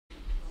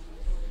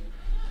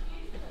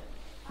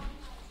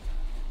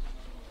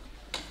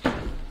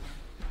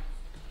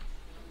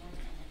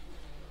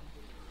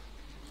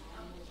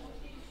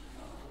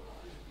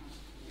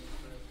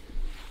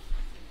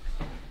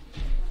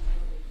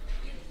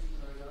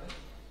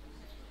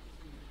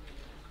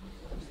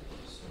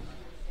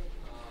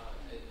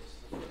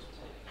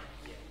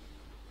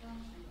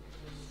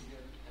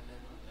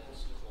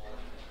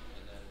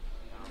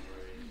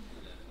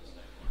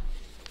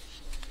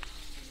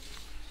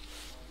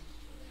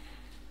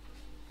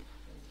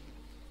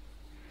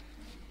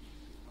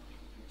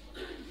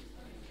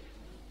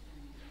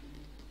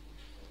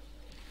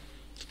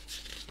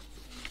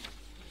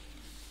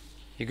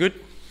You good?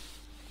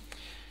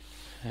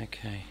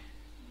 Okay.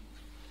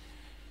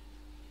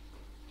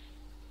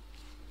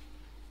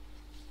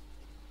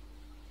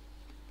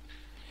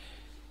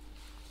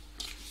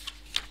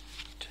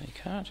 Take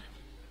heart.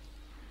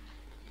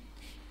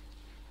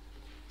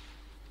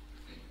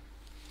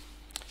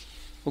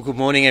 Well, good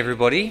morning,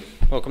 everybody.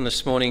 Welcome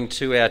this morning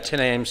to our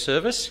 10 a.m.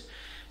 service.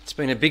 It's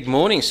been a big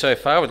morning so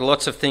far with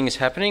lots of things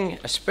happening,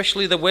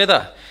 especially the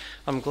weather.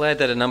 I'm glad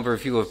that a number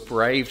of you have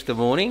braved the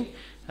morning,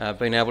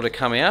 been able to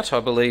come out. I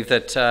believe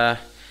that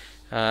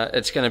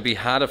it's going to be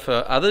harder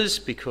for others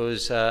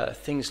because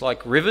things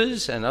like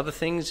rivers and other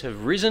things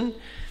have risen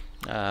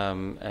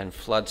and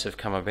floods have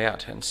come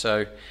about. And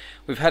so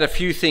we've had a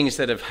few things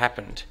that have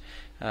happened.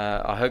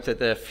 I hope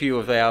that a few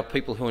of our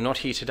people who are not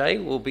here today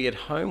will be at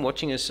home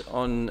watching us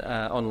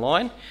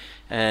online,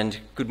 and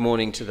good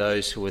morning to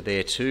those who are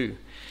there too.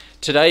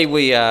 Today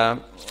we are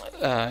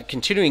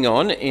continuing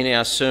on in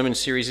our sermon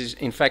series.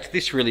 In fact,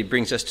 this really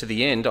brings us to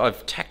the end.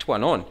 I've tacked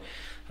one on.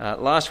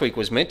 Last week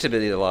was meant to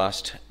be the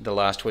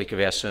last week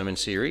of our sermon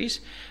series,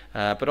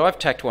 but I've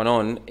tacked one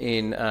on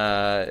in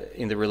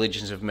the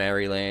religions of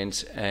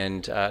Maryland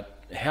and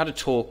how to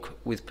talk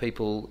with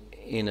people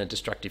in a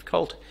destructive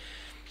cult.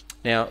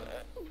 Now,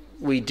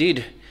 we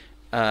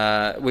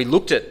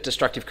looked at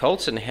destructive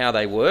cults and how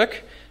they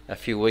work a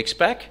few weeks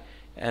back,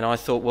 and I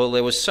thought, well,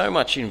 there was so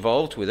much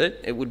involved with it,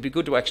 it would be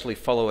good to actually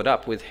follow it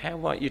up with how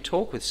might you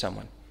talk with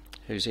someone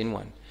who's in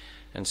one.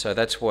 And so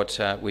that's what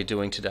we're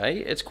doing today.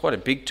 It's quite a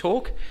big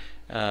talk,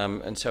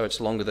 and so it's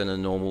longer than a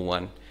normal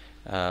one,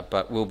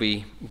 but we'll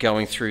be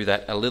going through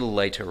that a little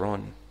later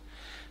on.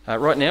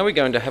 Right now we're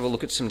going to have a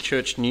look at some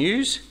church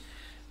news.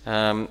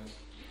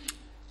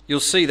 You'll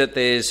see that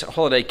there's a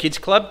Holiday Kids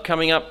Club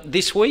coming up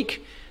this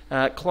week.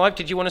 Clive,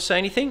 did you want to say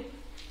anything?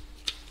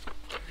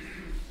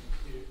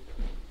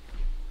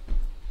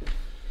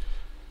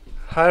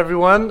 Hi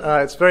everyone,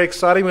 it's very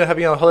exciting. We're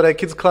having our Holiday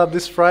Kids Club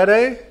this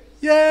Friday.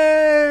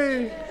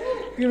 Yay!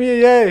 Give me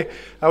a yay.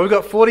 We've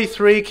got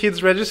 43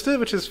 kids registered,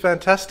 which is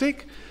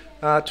fantastic.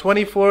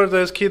 24 of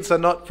those kids are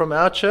not from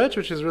our church,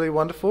 which is really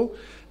wonderful.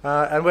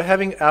 And we're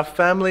having our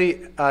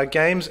family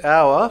games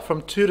hour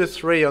from 2 to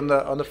 3 on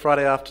the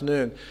Friday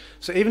afternoon.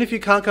 So even if you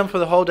can't come for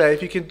the whole day,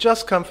 if you can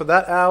just come for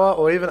that hour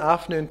or even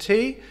afternoon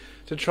tea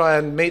to try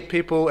and meet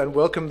people and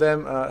welcome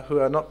them who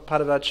are not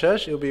part of our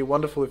church, it would be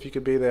wonderful if you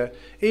could be there,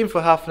 even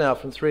for half an hour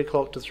from 3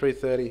 o'clock to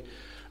 3:30.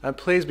 And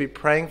please be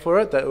praying for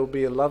it, that it will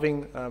be a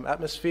loving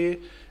atmosphere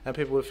and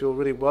people will feel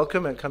really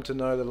welcome and come to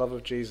know the love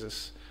of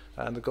Jesus.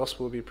 And the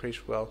gospel will be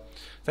preached well.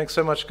 Thanks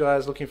so much,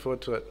 guys. Looking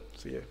forward to it.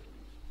 See you.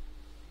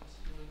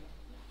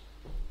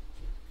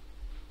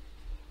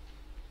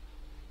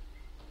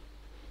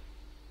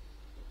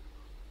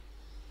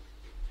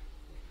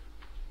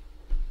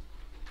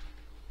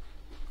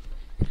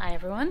 Hi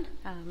everyone.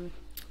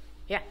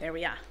 There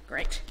we are.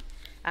 Great.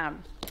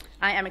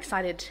 I am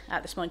excited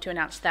this morning to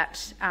announce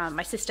that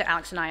my sister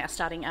Alex and I are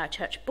starting a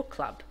church book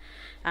club,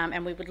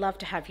 and we would love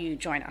to have you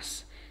join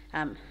us.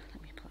 Let me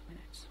pull up my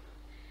notes.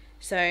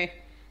 So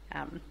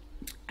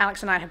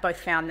Alex and I have both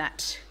found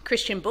that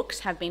Christian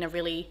books have been a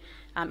really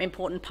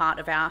important part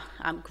of our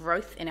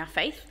growth in our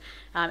faith,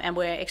 and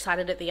we're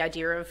excited at the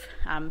idea of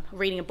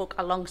reading a book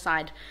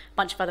alongside a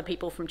bunch of other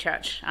people from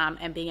church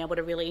and being able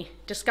to really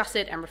discuss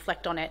it and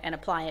reflect on it and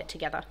apply it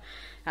together.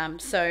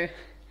 So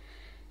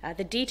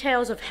the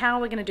details of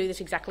how we're going to do this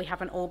exactly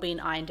haven't all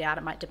been ironed out.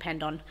 It might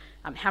depend on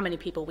how many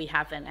people we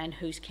have and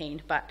who's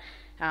keen, but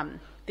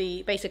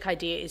the basic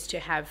idea is to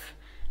have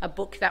a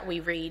book that we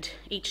read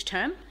each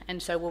term,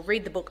 and so we'll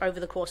read the book over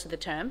the course of the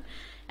term,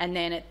 and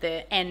then at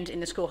the end in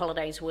the school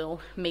holidays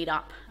we'll meet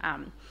up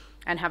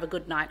and have a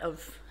good night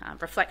of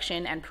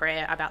reflection and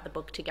prayer about the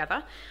book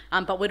together.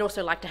 But we'd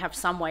also like to have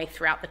some way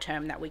throughout the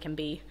term that we can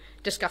be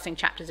discussing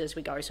chapters as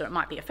we go. So it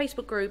might be a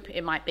Facebook group,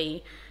 it might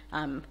be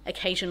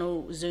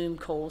occasional Zoom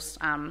calls.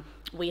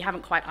 We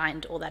haven't quite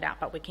ironed all that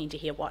out, but we're keen to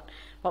hear what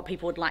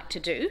people would like to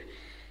do.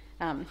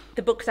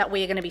 The book that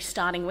we are going to be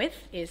starting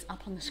with is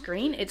up on the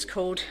screen. It's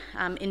called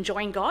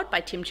Enjoying God by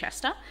Tim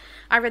Chester.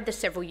 I read this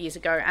several years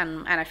ago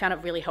and I found it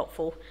really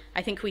helpful.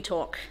 I think we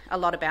talk a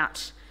lot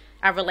about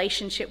our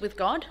relationship with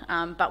God,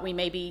 but we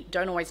maybe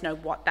don't always know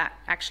what that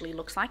actually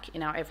looks like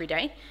in our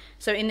everyday.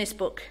 So in this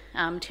book,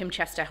 Tim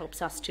Chester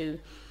helps us to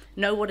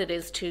know what it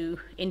is to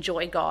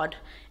enjoy God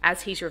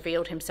as he's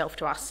revealed himself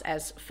to us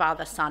as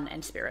Father, Son,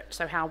 and Spirit.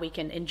 So how we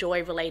can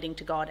enjoy relating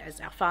to God as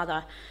our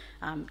Father,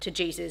 to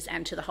Jesus,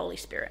 and to the Holy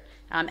Spirit.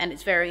 And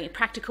it's very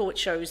practical. It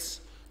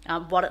shows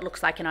what it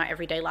looks like in our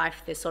everyday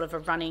life. There's sort of a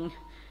running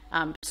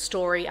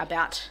story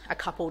about a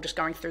couple just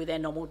going through their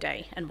normal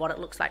day and what it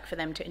looks like for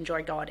them to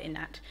enjoy God in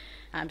that.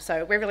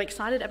 So we're really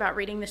excited about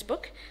reading this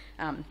book.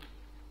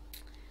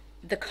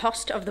 The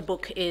cost of the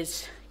book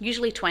is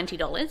usually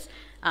 $20.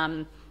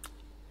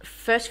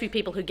 First few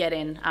people who get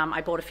in,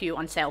 I bought a few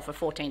on sale for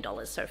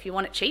 $14. So if you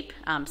want it cheap,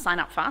 sign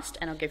up fast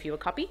and I'll give you a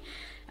copy.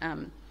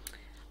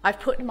 I've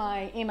put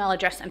my email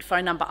address and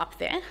phone number up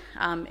there.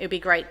 It would be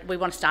great. We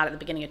want to start at the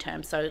beginning of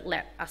term, so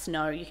let us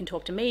know. You can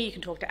talk to me, you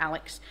can talk to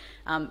Alex.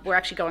 We're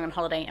actually going on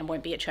holiday and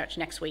won't be at church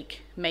next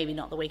week, maybe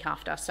not the week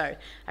after. So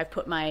I've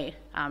put my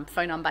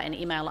phone number and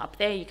email up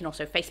there. You can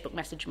also Facebook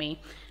message me.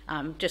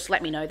 Just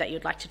let me know that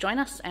you'd like to join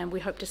us, and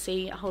we hope to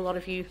see a whole lot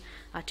of you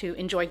to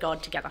enjoy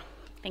God together.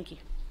 Thank you.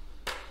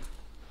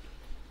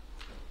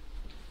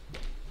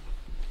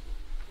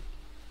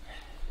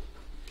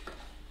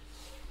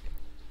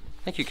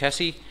 Thank you,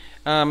 Cassie.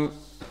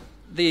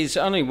 There's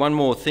only one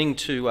more thing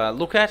to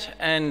look at,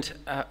 and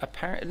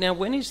now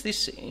when is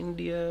this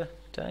India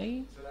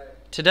Day?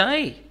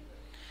 Today.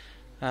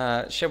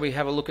 Shall we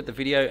have a look at the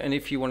video, and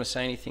if you want to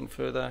say anything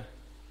further?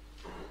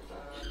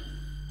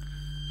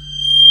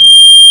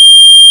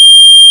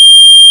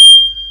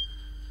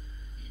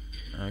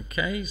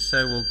 Okay,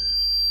 so we'll...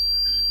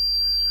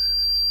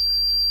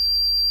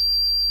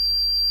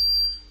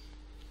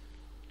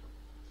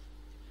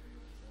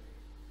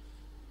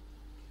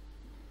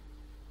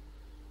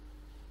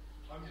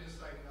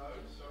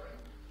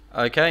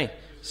 Okay,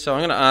 so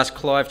I'm going to ask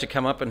Clive to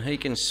come up and he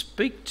can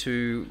speak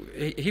to...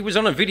 He was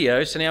on a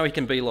video, so now he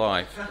can be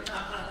live.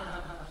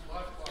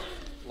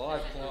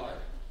 Live Clive.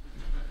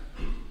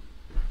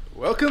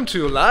 Welcome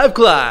to Live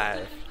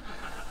Clive.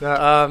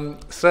 Now,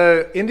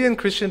 so Indian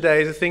Christian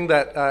Day is a thing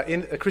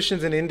that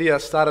Christians in India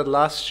started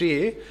last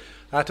year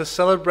to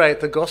celebrate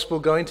the gospel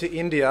going to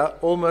India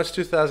almost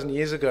 2,000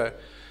 years ago.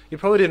 You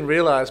probably didn't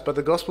realize, but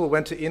the gospel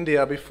went to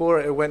India before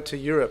it went to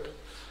Europe.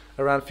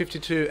 Around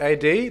 52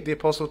 AD, the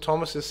Apostle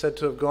Thomas is said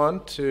to have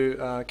gone to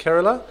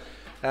Kerala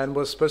and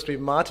was supposed to be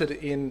martyred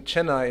in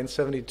Chennai in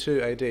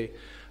 72 AD.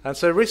 And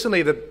so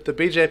recently the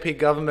BJP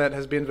government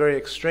has been very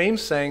extreme,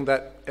 saying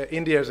that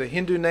India is a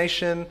Hindu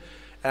nation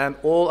and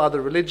all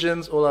other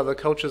religions, all other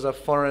cultures are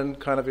foreign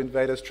kind of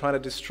invaders trying to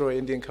destroy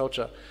Indian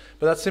culture.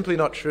 But that's simply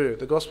not true.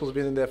 The gospel has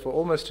been in there for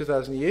almost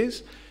 2,000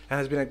 years and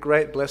has been a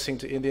great blessing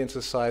to Indian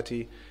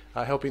society,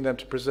 helping them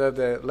to preserve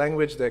their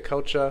language, their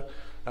culture,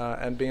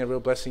 and being a real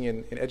blessing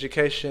in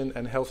education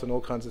and health and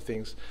all kinds of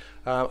things.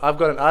 I've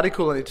got an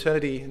article on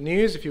Eternity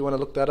News if you want to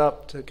look that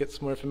up to get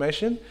some more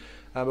information.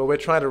 But we're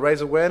trying to raise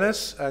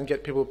awareness and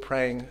get people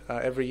praying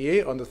every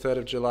year on the 3rd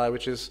of July,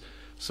 which is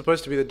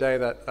supposed to be the day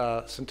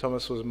that St.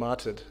 Thomas was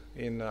martyred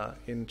in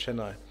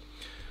Chennai.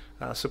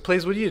 So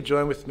please, would you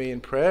join with me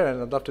in prayer?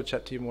 And I'd love to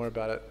chat to you more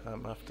about it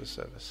after the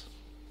service.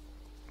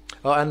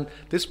 Oh, and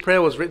this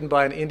prayer was written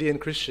by an Indian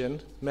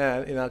Christian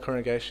man in our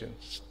congregation.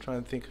 Just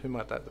trying to think who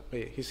might that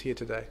be. He's here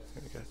today.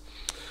 There we go.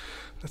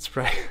 Let's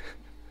pray.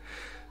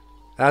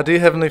 Our dear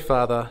Heavenly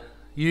Father,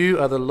 you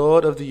are the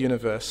Lord of the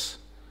universe.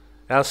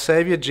 Our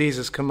Saviour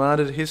Jesus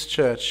commanded his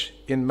church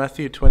in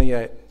Matthew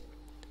 28,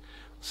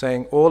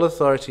 saying, "All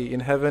authority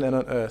in heaven and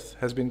on earth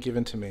has been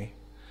given to me.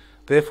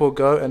 Therefore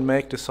go and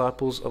make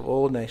disciples of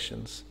all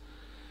nations."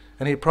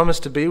 And he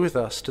promised to be with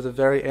us to the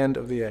very end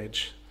of the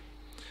age.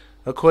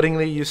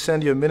 Accordingly, you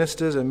send your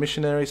ministers and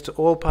missionaries to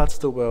all parts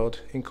of the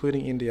world,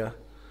 including India.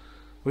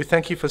 We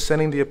thank you for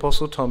sending the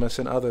Apostle Thomas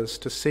and others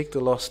to seek the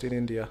lost in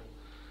India.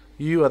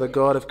 You are the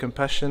God of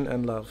compassion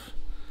and love.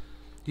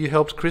 You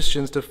helped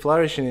Christians to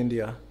flourish in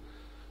India.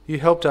 You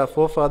helped our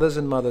forefathers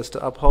and mothers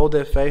to uphold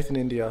their faith in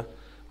India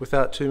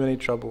without too many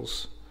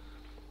troubles.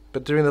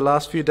 But during the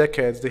last few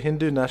decades, the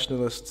Hindu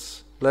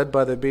nationalists, led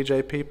by the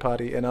BJP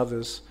party and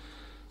others,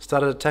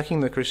 started attacking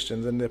the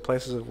Christians and their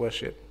places of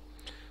worship.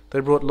 They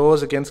brought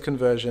laws against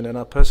conversion and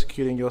are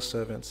persecuting your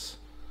servants.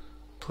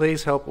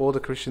 Please help all the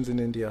Christians in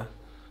India,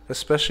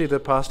 especially the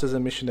pastors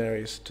and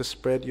missionaries, to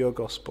spread your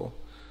gospel.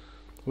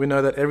 We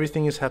know that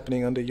everything is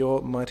happening under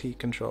your mighty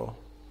control.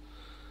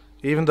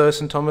 Even though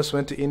St. Thomas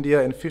went to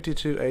India in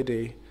 52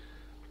 AD,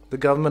 the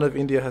government of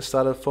India has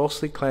started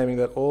falsely claiming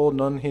that all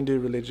non-Hindu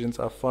religions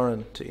are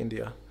foreign to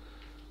India.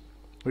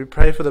 We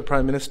pray for the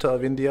Prime Minister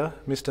of India,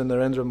 Mr.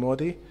 Narendra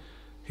Modi,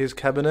 his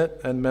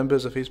cabinet and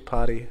members of his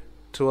party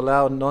to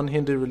allow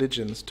non-Hindu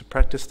religions to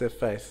practice their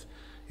faith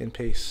in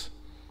peace.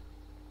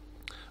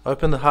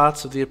 Open the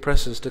hearts of the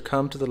oppressors to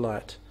come to the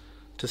light,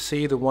 to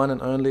see the one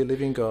and only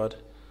living God,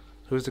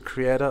 who is the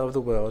creator of the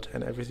world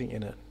and everything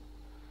in it.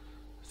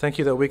 Thank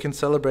you that we can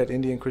celebrate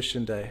Indian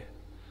Christian Day.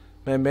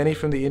 May many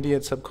from the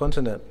Indian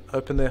subcontinent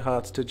open their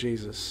hearts to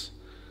Jesus.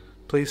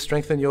 Please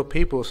strengthen your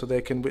people so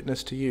they can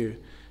witness to you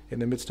in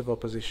the midst of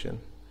opposition.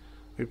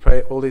 We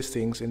pray all these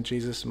things in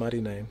Jesus' mighty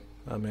name.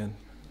 Amen.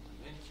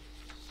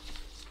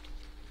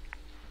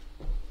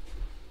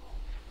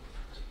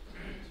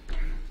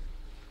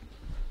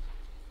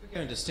 We're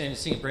going to stand and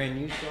sing a brand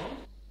new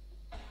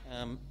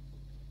song.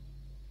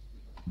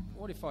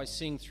 What if I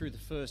sing through the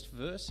first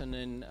verse, and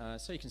then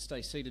so you can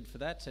stay seated for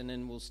that, and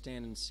then we'll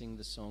stand and sing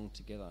the song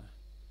together.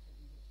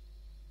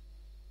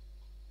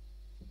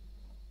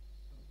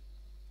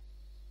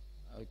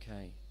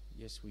 Okay,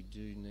 yes, we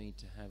do need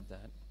to have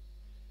that.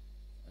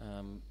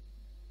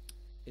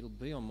 It'll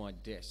be on my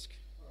desk,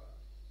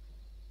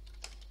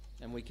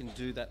 and we can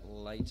do that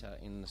later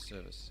in the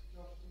service.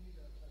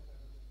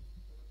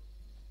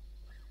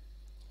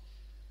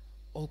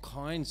 All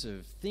kinds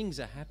of things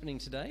are happening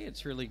today.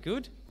 It's really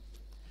good.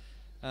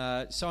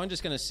 So I'm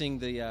just going to sing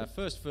the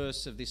first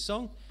verse of this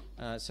song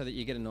so that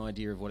you get an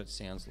idea of what it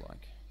sounds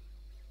like.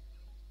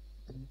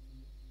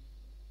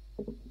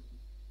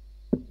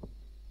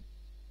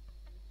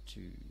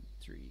 Two,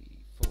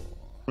 three, four.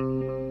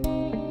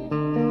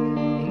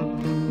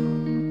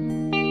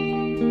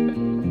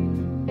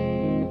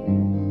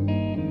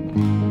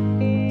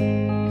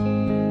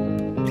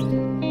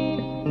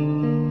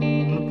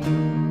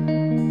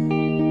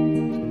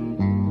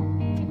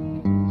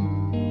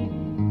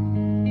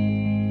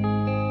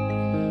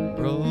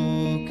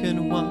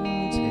 Broken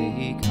one,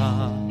 take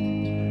heart,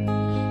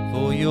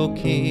 for your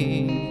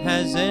King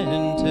has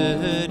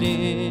entered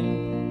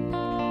in.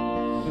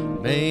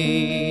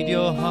 Made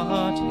your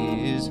heart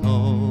his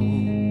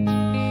home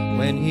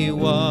when he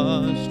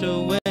washed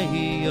away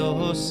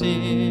your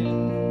sin.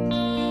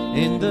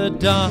 In the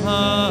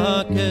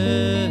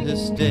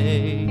darkest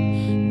day,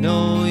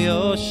 know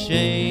your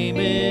shame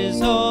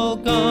is all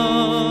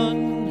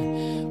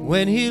gone.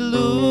 When he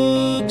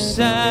looks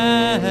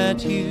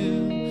at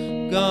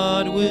you,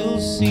 God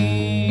will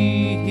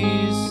see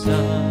his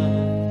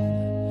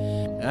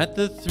Son. At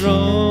the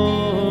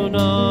throne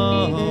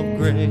of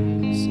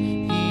grace,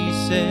 he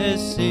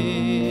says,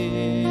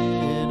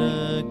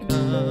 sinner,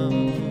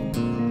 come.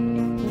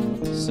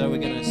 So we're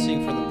going to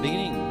sing from the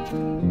beginning.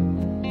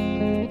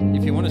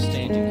 If you want to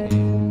stand, you can.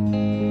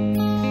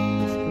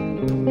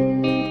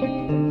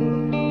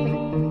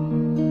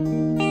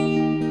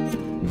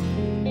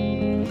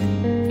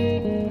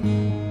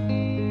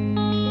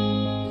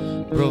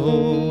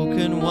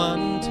 Broken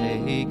one,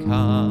 take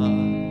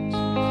heart,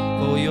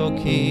 for your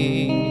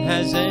King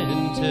has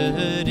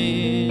entered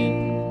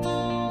in.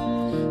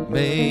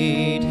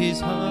 Made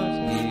his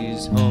heart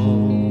his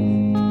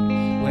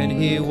home when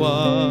he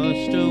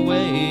washed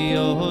away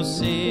your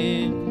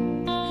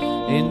sin.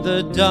 In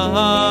the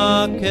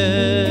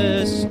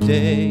darkest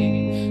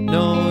day,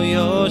 know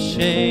your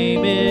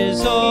shame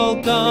is all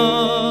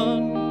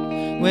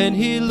gone. When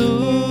he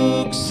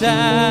looks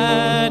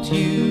at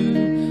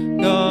you,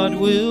 God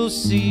will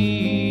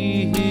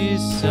see his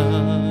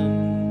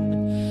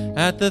Son.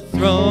 At the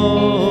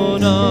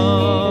throne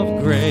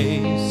of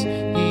grace,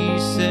 he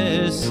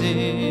says,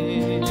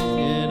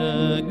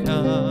 sinner,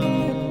 come.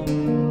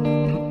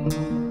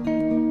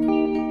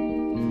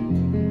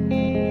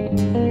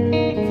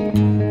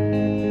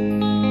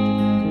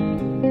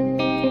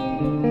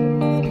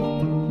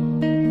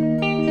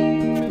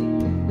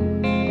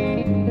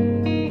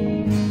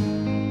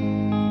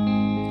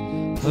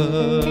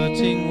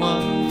 Hurting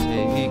one,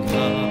 take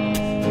heart,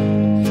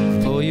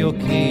 for your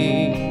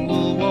King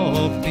will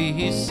walk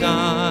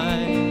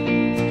beside.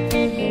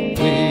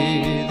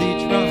 With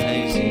each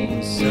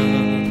rising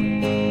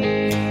sun,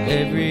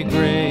 every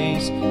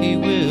grace he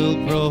will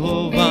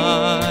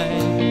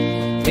provide.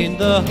 In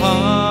the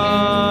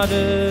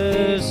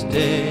hardest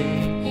day,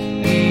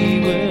 he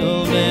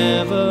will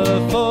never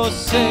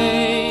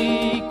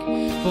forsake,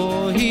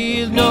 for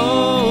he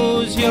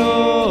knows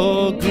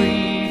your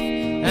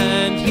grief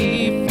and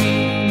he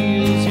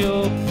feels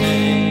your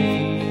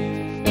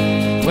pain.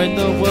 When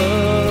the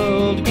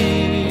world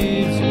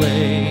gives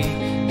way,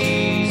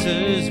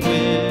 Jesus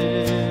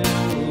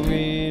will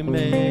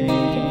remain.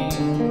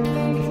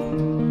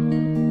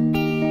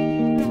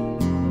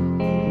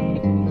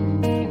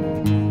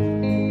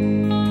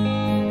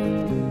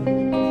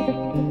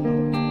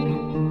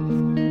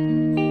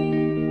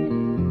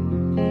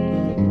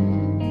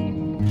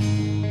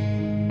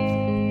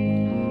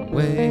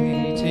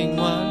 Waiting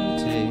one,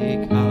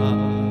 take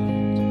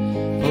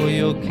heart, for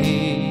your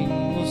King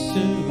will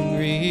soon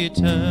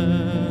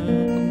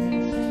return.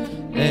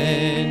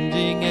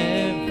 Ending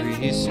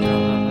every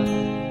strife,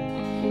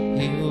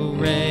 he will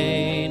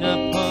reign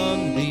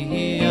upon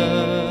the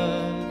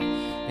earth.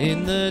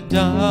 In the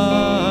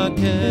darkest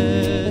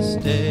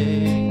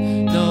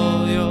day,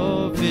 know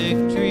your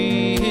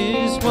victory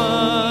is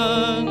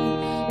won.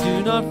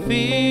 Do not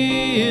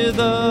fear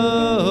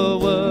the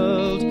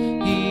world,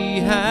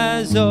 he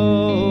has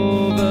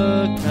overcome.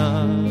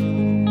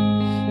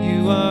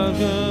 You are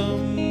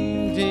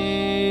armed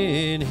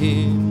in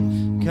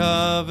him,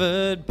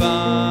 covered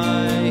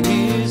by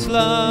his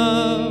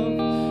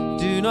love.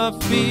 Do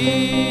not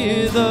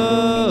fear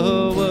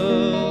the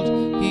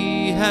world,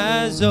 he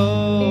has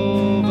overcome.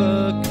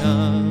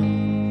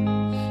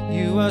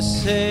 You are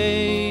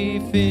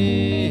safe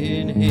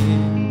in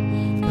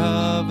him,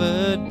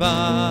 covered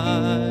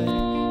by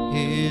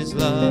his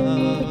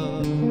love.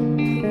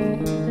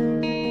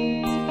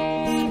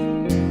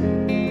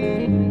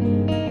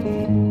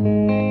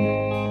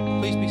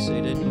 Please be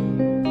seated.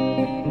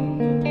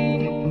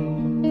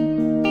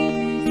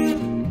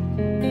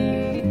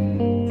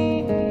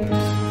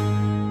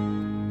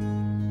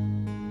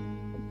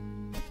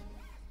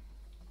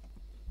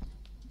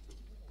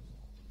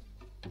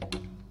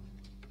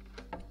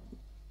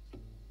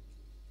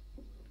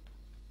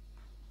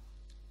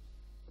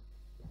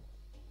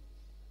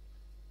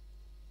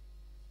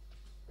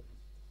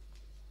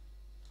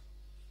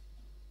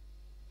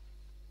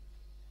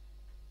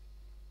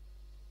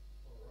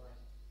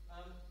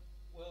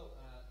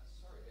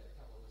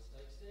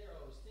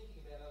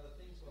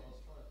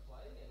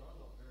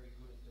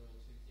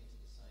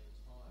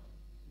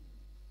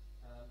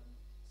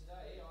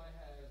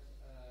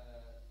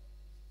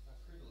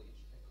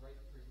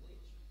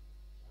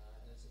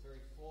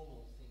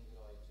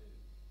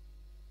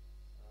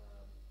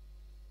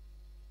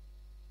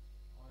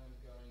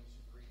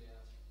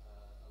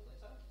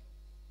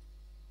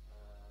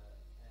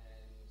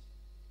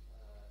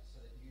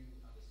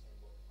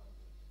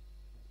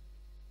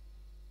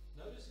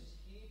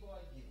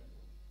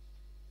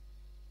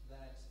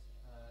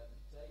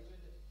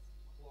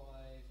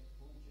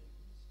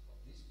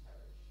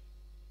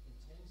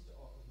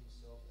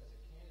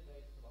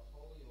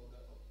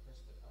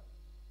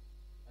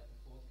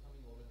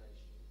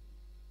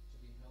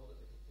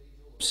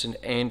 St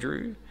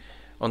Andrew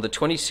on the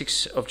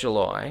 26th of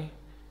July,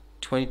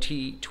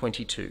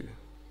 2022.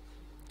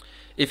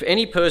 If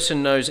any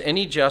person knows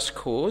any just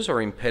cause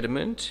or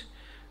impediment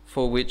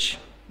for which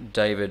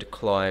David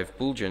Clive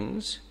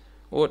Bulgens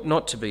ought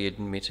not to be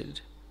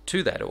admitted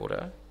to that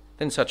order,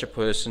 then such a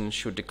person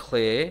should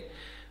declare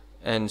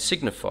and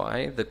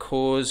signify the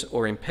cause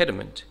or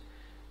impediment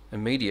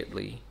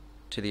immediately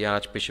to the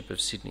Archbishop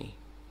of Sydney.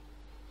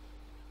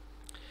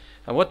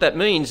 And what that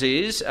means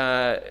is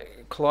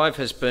Clive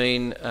has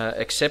been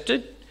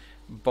accepted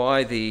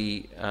by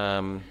the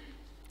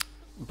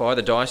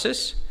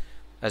diocese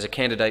as a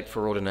candidate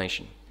for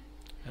ordination.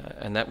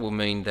 And that will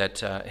mean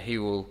that he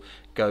will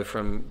go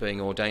from being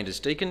ordained as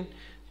deacon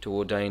to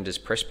ordained as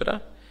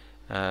presbyter.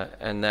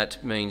 And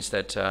that means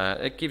that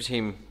it gives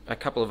him a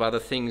couple of other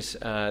things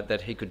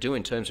that he could do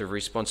in terms of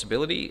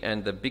responsibility,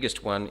 and the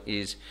biggest one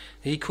is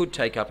he could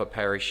take up a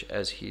parish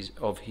as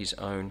of his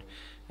own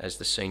as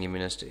the senior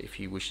minister if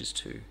he wishes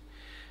to.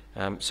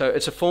 So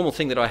it's a formal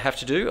thing that I have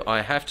to do.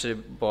 I have to,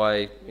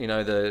 by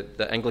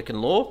the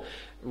Anglican law,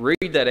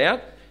 read that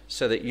out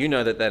so that you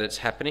know that it's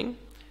happening.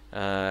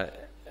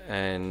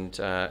 And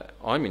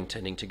I'm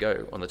intending to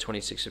go on the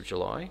 26th of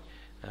July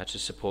to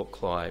support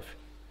Clive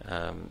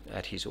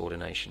at his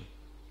ordination.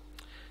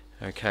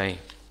 Okay.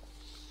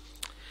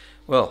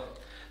 Well,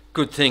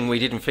 good thing we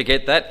didn't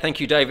forget that. Thank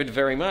you, David,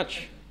 very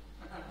much.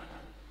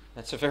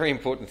 That's a very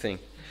important thing.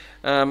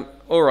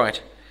 All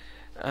right.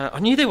 I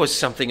knew there was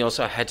something else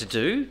I had to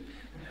do.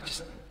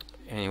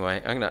 Anyway,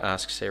 I'm going to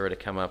ask Sarah to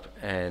come up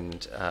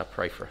and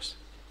pray for us.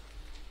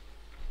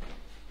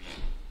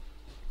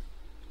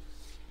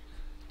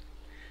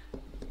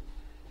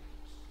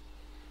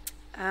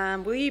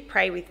 Will you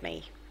pray with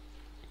me?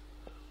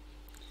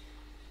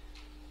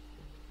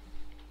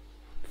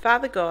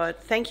 Father God,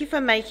 thank you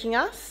for making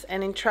us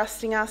and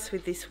entrusting us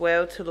with this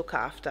world to look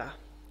after.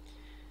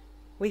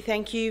 We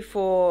thank you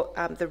for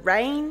the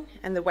rain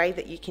and the way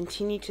that you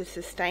continue to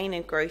sustain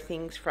and grow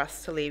things for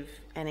us to live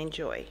and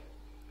enjoy.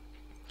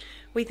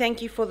 We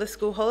thank you for the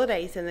school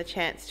holidays and the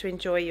chance to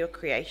enjoy your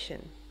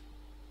creation.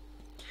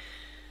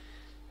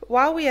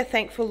 While we are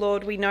thankful,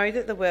 Lord, we know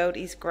that the world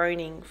is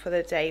groaning for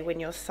the day when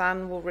your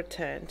Son will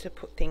return to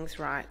put things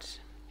right.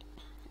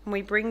 And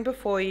we bring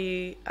before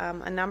you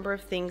a number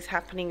of things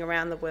happening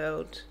around the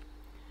world.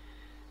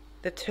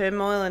 The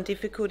turmoil and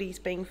difficulties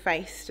being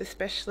faced,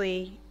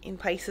 especially in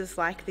places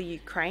like the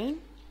Ukraine.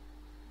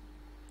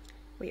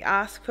 We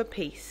ask for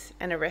peace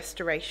and a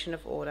restoration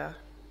of order.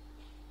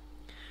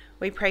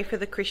 We pray for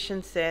the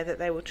Christians there that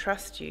they will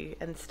trust you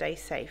and stay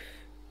safe.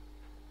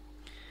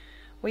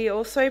 We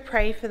also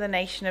pray for the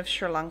nation of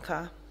Sri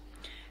Lanka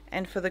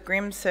and for the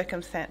grim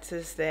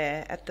circumstances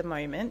there at the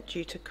moment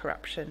due to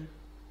corruption.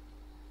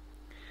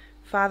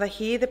 Father,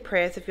 hear the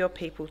prayers of your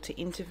people to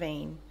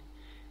intervene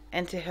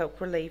and to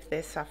help relieve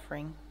their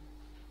suffering.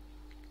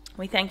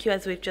 We thank you,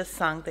 as we've just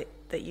sung,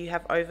 that you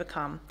have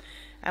overcome,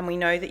 and we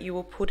know that you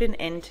will put an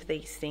end to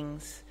these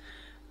things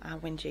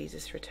when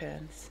Jesus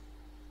returns.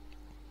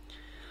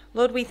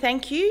 Lord, we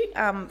thank you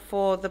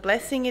for the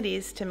blessing it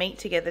is to meet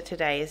together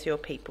today as your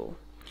people.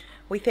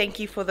 We thank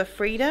you for the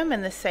freedom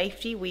and the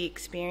safety we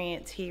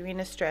experience here in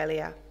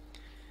Australia.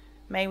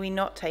 May we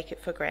not take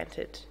it for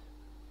granted.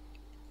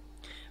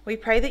 We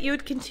pray that you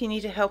would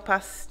continue to help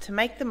us to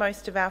make the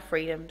most of our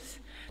freedoms,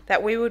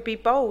 that we would be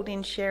bold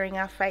in sharing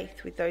our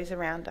faith with those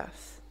around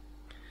us.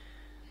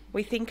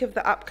 We think of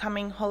the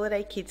upcoming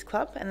Holiday Kids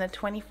Club and the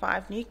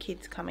 25 new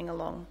kids coming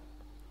along.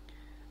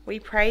 We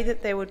pray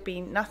that there would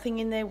be nothing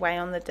in their way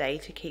on the day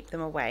to keep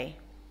them away.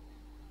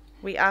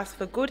 We ask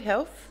for good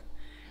health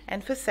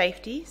and for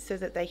safety so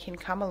that they can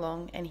come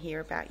along and hear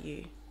about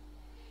you.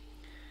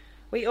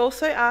 We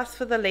also ask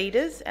for the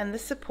leaders and the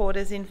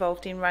supporters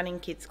involved in running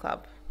Kids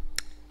Club.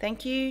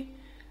 Thank you.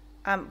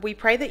 We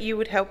pray that you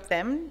would help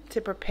them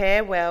to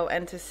prepare well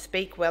and to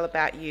speak well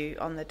about you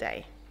on the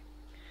day.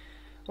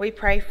 We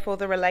pray for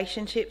the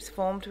relationships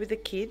formed with the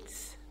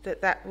kids,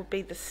 that would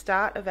be the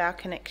start of our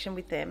connection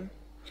with them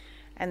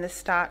and the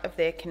start of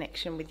their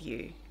connection with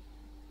you.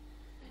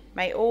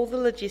 May all the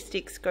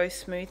logistics go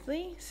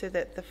smoothly so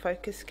that the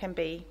focus can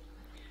be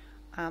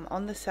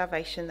on the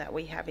salvation that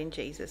we have in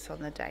Jesus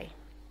on the day.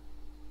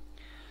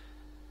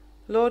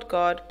 Lord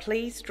God,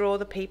 please draw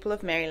the people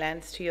of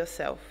Marylands to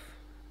yourself.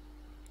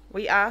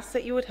 We ask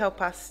that you would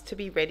help us to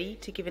be ready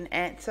to give an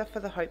answer for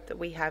the hope that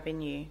we have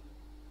in you.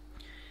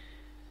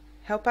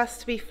 Help us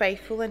to be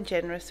faithful and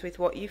generous with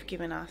what you've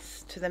given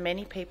us to the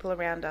many people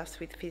around us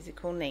with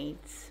physical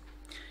needs.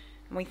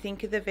 And we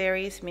think of the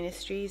various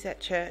ministries at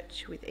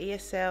church with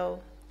ESL,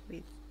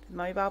 with the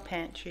mobile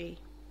pantry.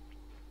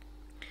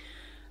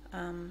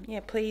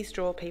 Please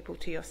draw people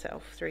to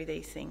yourself through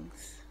these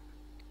things.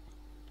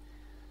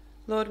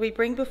 Lord, we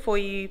bring before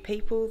you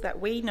people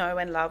that we know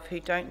and love who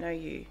don't know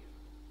you.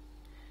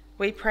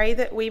 We pray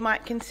that we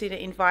might consider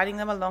inviting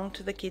them along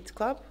to the Kids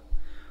Club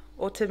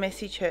or to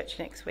Messy Church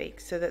next week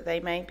so that they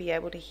may be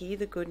able to hear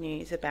the good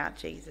news about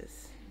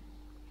Jesus.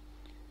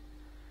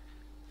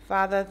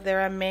 Father, there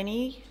are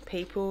many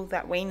people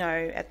that we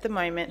know at the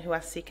moment who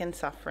are sick and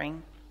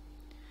suffering.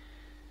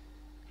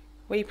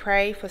 We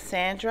pray for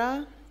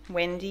Sandra,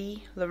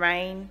 Wendy,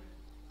 Lorraine,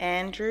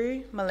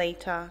 Andrew,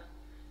 Melita,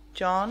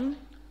 John,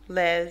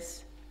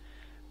 Les,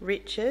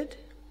 Richard,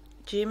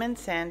 Jim and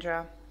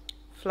Sandra,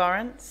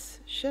 Florence,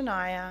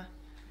 Shania,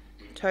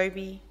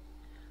 Toby,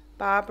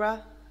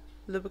 Barbara,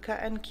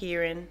 Lubica and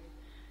Kieran,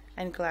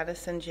 and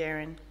Gladys and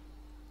Jaren.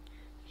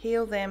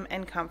 Heal them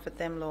and comfort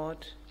them,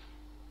 Lord.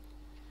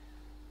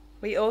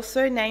 We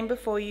also name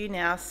before you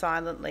now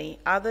silently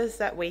others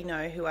that we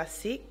know who are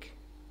sick,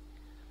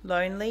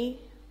 lonely,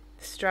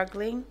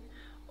 struggling,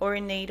 or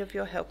in need of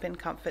your help and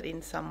comfort in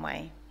some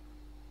way.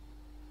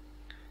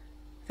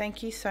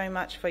 Thank you so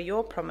much for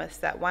your promise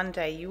that one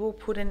day you will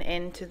put an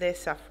end to their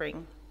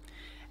suffering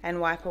and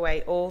wipe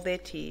away all their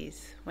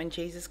tears when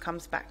Jesus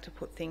comes back to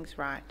put things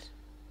right.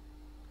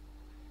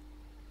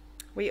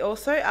 We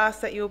also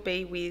ask that you'll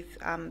be with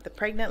the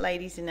pregnant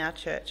ladies in our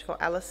church, for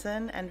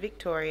Alison and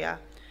Victoria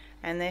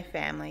and their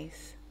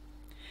families.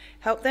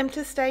 Help them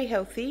to stay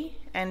healthy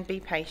and be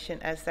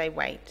patient as they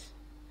wait.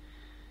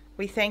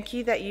 We thank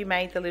you that you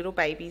made the little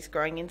babies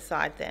growing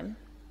inside them,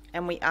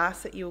 and we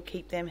ask that you will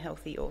keep them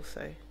healthy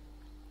also.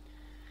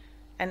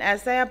 And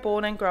as they are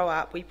born and grow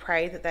up, we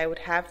pray that they would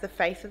have the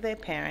faith of their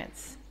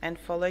parents and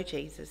follow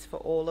Jesus for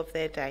all of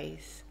their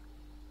days.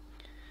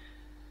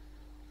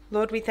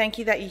 Lord, we thank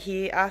you that you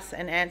hear us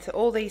and answer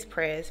all these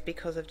prayers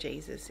because of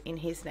Jesus. In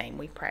his name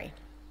we pray.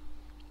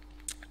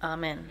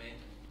 Amen.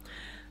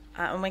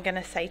 And we're going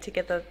to say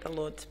together the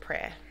Lord's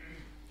Prayer.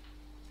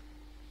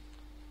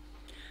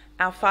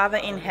 Our Father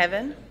in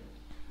heaven,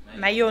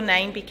 may your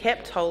name be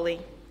kept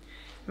holy.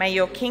 May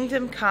your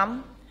kingdom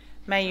come.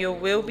 May your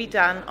will be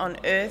done on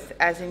earth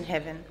as in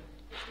heaven.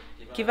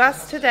 Give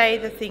us today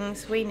the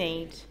things we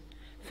need.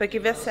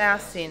 Forgive us our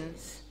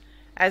sins,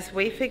 as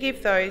we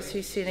forgive those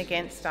who sin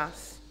against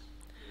us.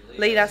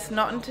 Lead us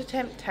not into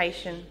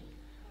temptation,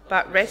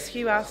 but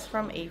rescue us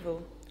from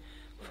evil.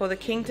 For the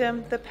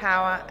kingdom, the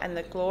power, and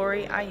the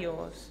glory are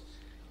yours,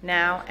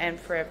 now and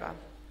forever.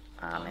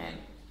 Amen.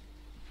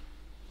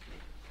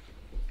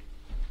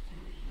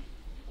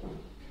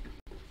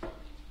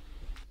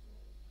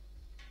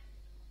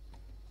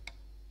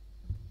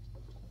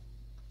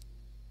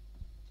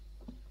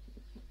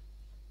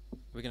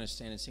 We're going to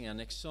stand and sing our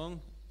next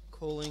song,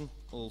 Calling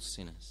All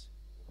Sinners.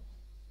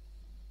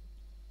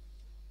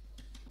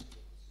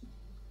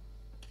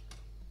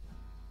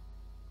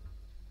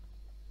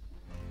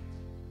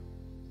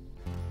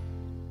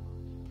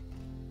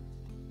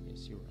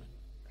 Yes, you're right.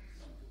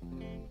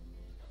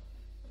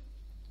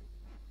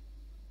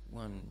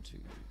 1, 2,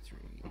 3.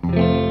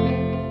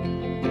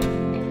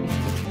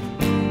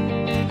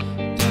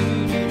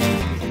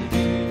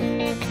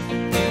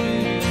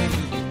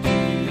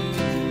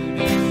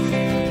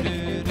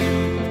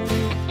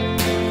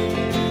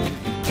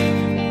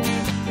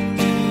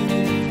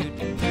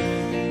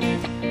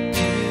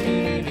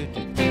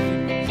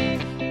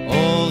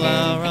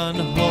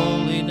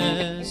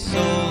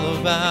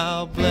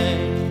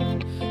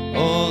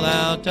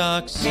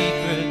 Dark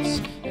secrets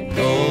and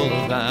all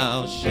of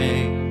our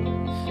shame,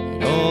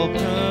 and all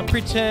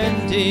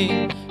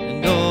pretending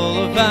and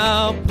all of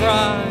our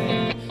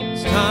pride.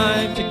 It's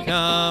time to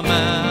come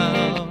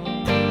out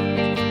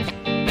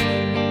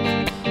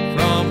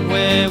from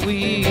where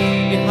we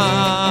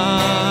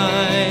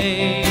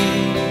hide,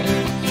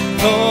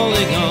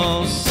 calling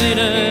all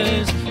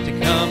sinners to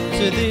come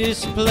to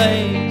this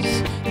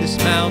place, this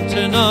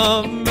mountain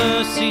of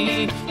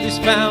mercy, this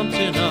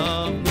fountain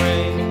of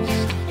grace.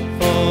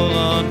 Fall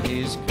on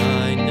his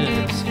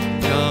kindness,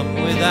 come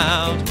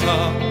without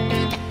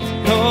cost,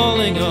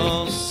 calling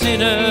all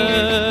sinners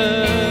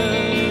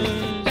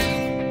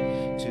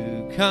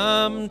to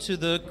come to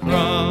the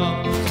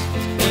cross.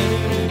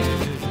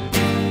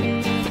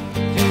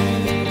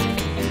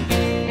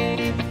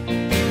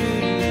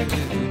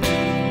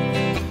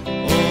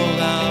 All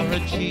our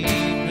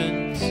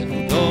achievements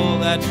and all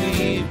that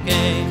we've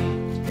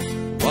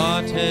gained,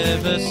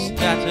 whatever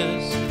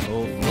status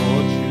or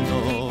fortune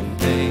or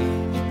fame,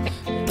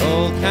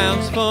 all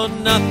counts for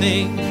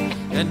nothing,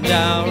 and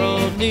our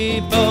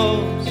only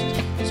boast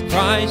is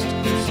Christ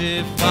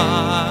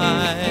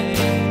crucified.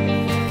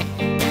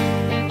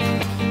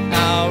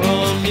 Our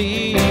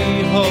only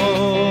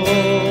hope,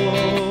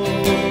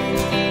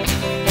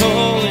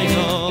 calling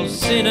all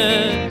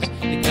sinners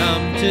to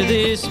come to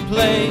this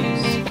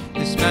place,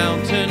 this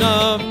mountain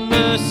of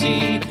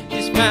mercy,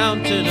 this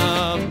mountain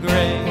of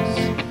grace.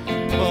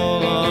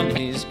 Fall on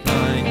his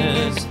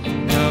kindness,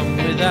 come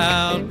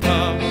without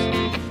cost,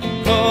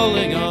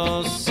 calling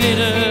all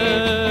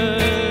sinners,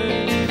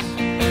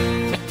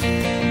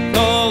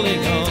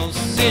 calling all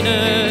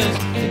sinners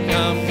to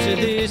come to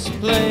this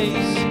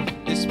place,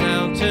 this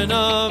mountain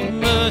of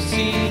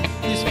mercy,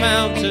 this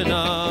mountain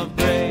of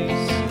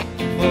grace.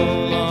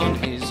 Fall on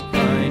his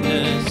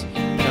kindness,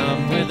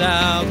 come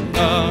without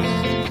cost,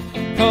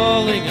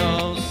 calling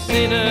all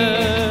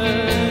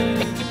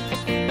sinners,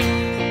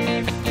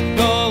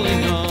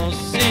 calling all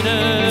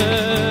sinners,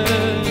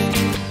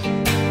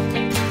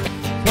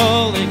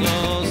 calling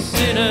all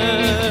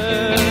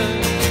sinners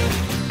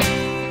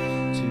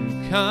to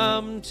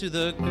come to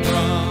the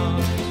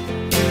cross.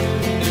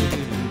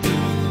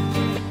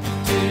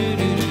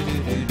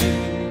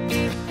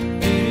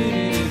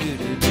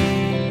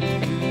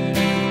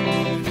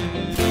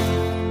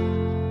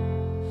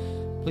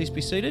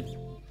 seated.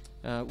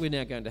 We're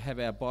now going to have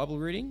our Bible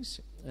readings,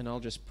 and I'll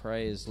just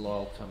pray as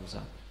Lyle comes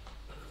up.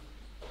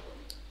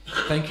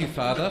 Thank you,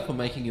 Father, for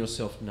making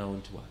yourself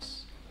known to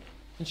us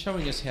and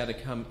showing us how to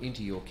come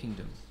into your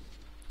kingdom.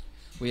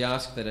 We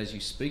ask that as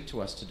you speak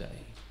to us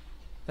today,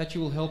 that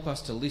you will help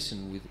us to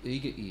listen with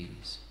eager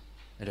ears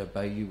and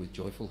obey you with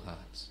joyful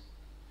hearts.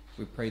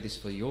 We pray this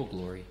for your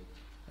glory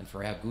and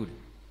for our good.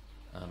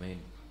 Amen.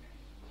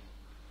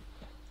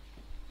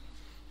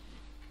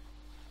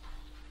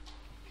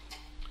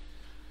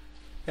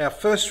 Our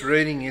first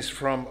reading is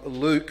from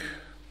Luke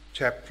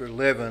chapter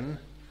 11,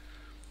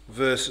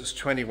 verses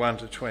 21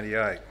 to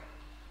 28.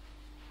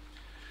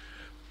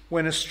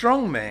 When a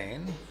strong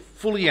man,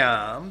 fully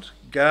armed,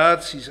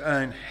 guards his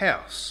own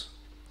house,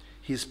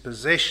 his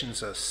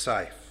possessions are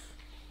safe.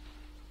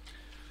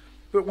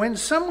 But when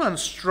someone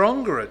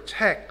stronger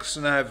attacks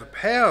and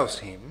overpowers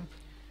him,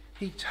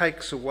 he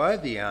takes away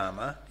the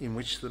armour in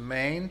which the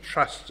man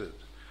trusted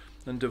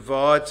and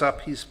divides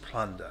up his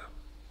plunder.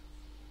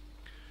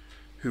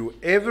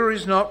 Whoever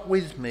is not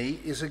with me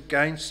is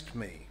against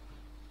me,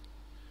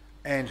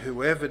 and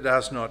whoever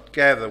does not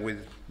gather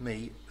with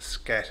me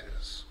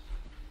scatters.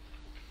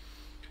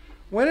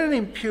 When an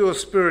impure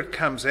spirit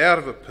comes out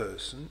of a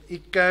person,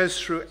 it goes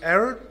through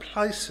arid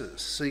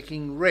places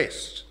seeking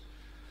rest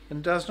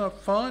and does not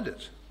find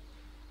it.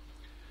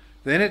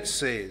 Then it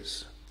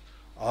says,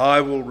 I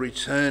will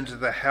return to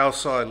the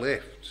house I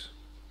left.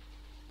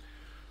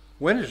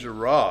 When it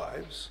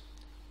arrives,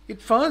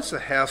 it finds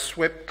the house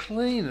swept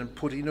clean and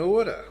put in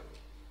order.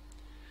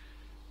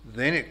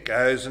 Then it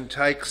goes and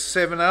takes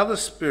 7 other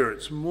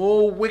spirits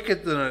more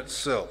wicked than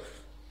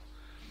itself,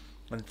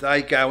 and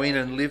they go in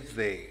and live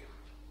there.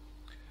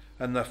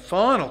 And the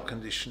final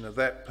condition of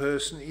that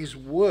person is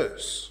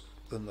worse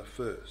than the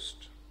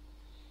first.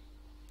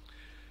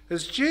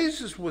 As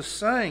Jesus was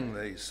saying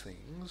these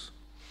things,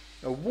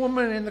 a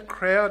woman in the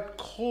crowd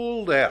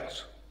called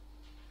out,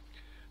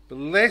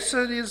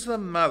 Blessed is the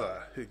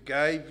mother who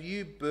gave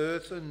you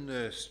birth and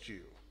nursed you.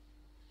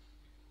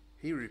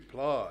 He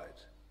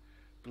replied,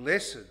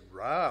 Blessed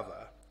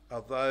rather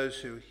are those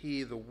who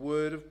hear the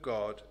word of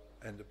God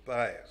and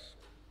obey it.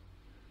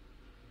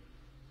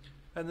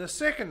 And the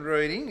second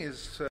reading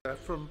is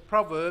from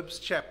Proverbs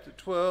chapter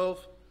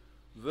 12,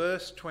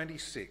 verse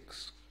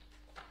 26.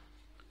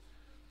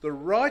 The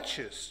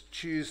righteous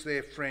choose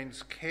their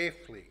friends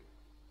carefully,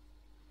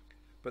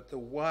 but the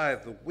way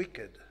of the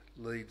wicked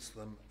leads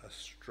them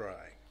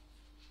astray.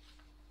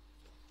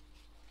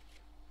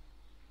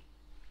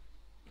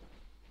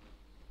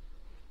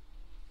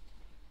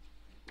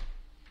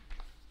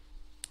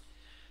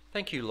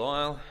 Thank you,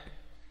 Lyle.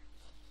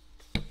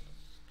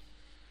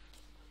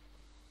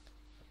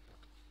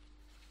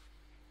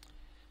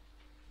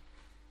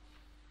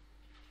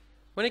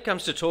 When it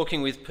comes to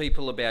talking with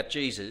people about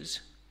Jesus,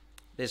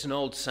 there's an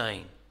old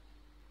saying.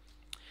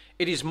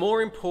 It is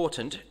more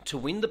important to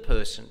win the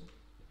person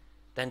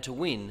than to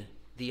win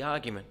the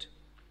argument.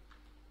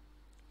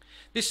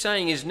 This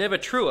saying is never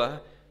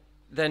truer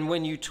than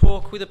when you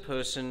talk with a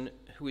person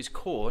who is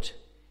caught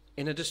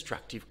in a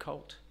destructive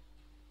cult.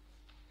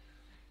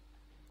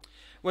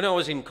 When I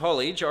was in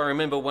college, I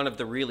remember one of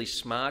the really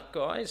smart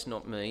guys,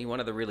 not me, one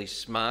of the really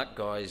smart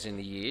guys in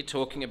the year,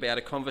 talking about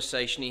a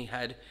conversation he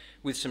had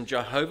with some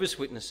Jehovah's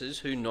Witnesses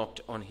who knocked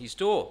on his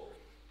door.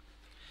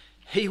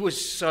 He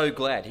was so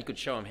glad, he could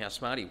show him how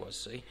smart he was,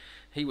 see?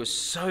 He was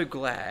so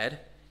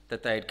glad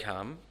that they had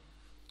come,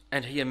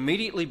 and he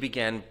immediately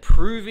began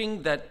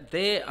proving that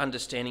their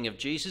understanding of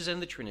Jesus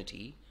and the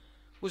Trinity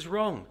was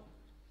wrong.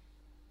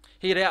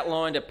 He had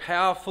outlined a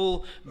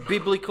powerful,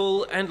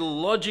 biblical and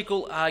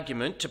logical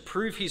argument to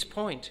prove his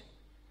point,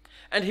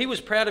 and he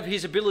was proud of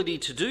his ability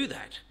to do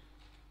that.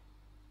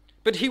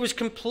 But he was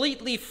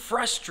completely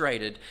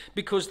frustrated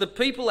because the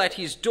people at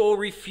his door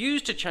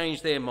refused to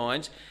change their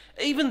minds,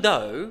 even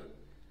though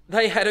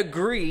they had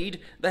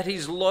agreed that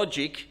his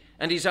logic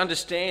and his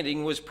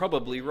understanding was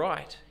probably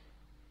right.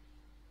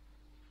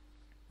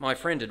 My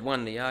friend had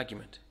won the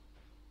argument,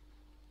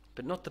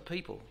 but not the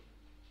people.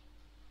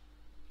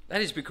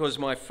 That is because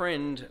my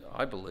friend,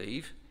 I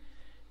believe,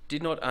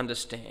 did not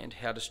understand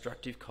how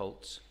destructive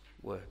cults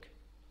work.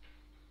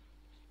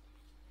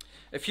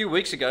 A few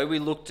weeks ago, we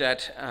looked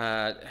at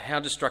how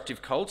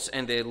destructive cults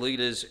and their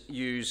leaders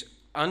use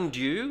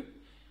undue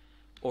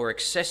or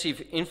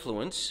excessive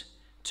influence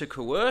to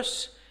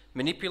coerce,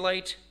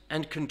 manipulate,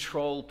 and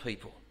control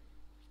people.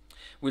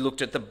 We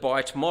looked at the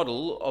BITE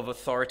model of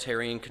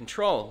authoritarian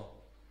control,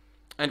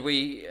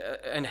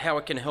 and how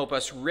it can help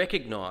us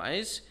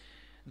recognise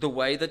the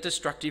way that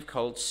destructive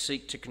cults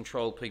seek to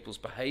control people's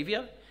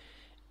behaviour,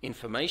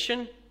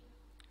 information,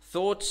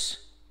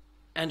 thoughts,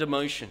 and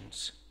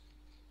emotions.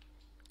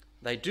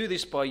 They do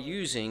this by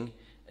using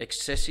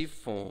excessive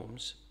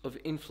forms of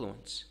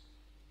influence.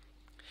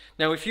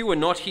 Now, if you were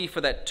not here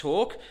for that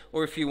talk,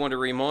 or if you want a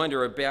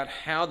reminder about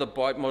how the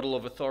BITE model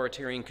of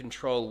authoritarian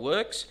control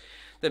works,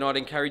 then I'd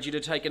encourage you to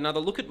take another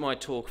look at my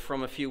talk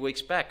from a few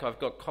weeks back. I've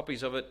got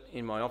copies of it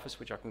in my office,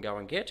 which I can go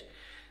and get.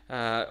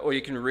 Or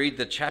you can read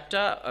the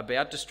chapter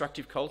about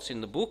destructive cults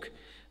in the book.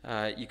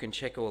 You can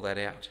check all that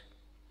out.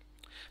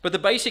 But the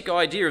basic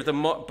idea of the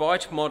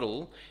BITE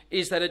model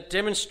is that it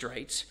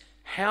demonstrates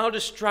how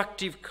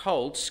destructive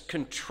cults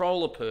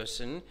control a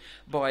person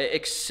by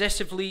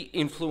excessively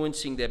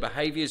influencing their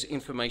behaviours,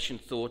 information,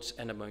 thoughts,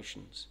 and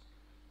emotions.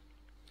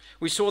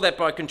 We saw that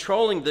by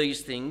controlling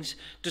these things,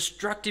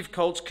 destructive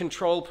cults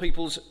control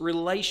people's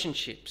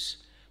relationships,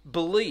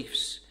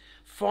 beliefs,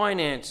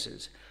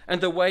 finances, and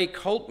the way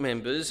cult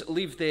members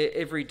live their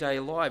everyday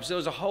lives. There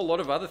was a whole lot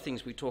of other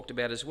things we talked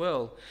about as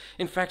well.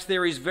 In fact,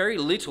 there is very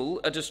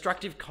little a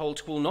destructive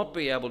cult will not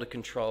be able to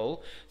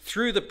control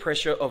through the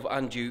pressure of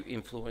undue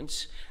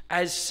influence,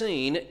 as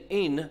seen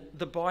in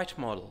the BITE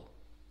model.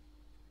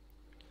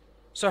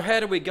 So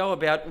how do we go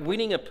about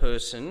winning a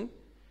person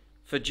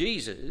for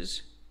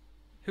Jesus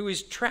who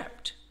is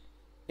trapped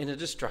in a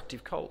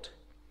destructive cult?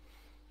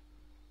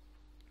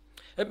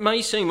 It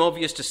may seem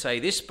obvious to say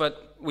this,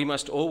 but we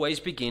must always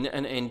begin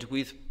and end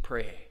with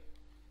prayer.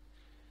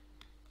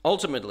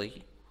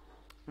 Ultimately,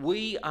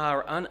 we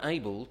are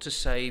unable to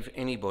save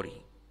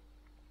anybody.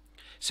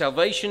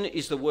 Salvation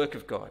is the work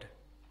of God,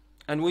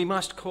 and we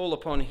must call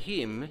upon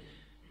Him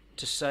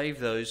to save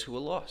those who are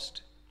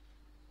lost.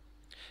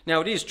 Now,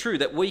 it is true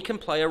that we can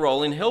play a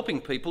role in helping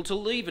people to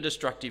leave a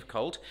destructive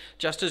cult,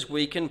 just as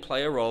we can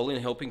play a role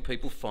in helping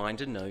people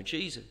find and know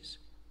Jesus.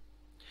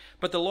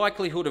 But the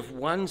likelihood of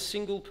one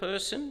single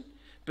person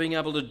being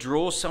able to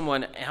draw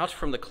someone out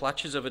from the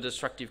clutches of a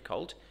destructive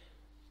cult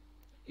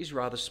is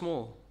rather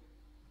small.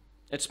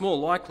 It's more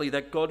likely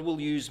that God will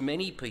use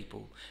many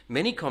people,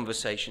 many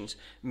conversations,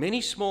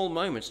 many small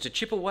moments to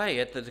chip away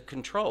at the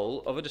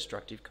control of a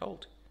destructive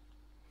cult.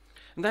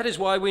 And that is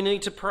why we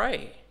need to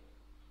pray,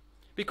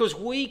 because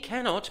we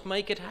cannot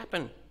make it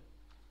happen.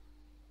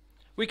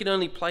 We can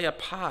only play a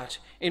part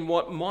in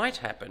what might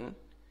happen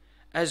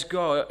as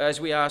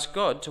we ask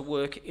God to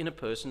work in a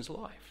person's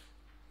life.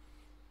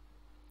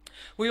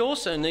 We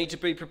also need to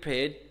be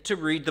prepared to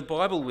read the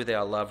Bible with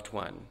our loved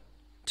one,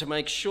 to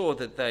make sure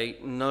that they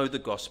know the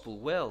gospel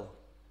well.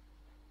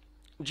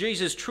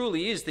 Jesus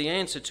truly is the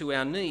answer to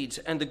our needs,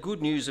 and the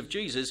good news of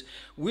Jesus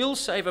will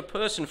save a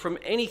person from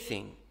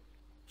anything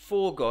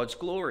for God's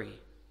glory.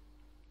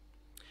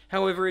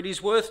 However, it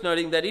is worth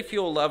noting that if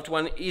your loved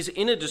one is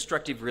in a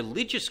destructive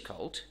religious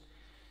cult,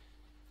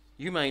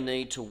 you may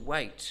need to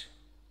wait,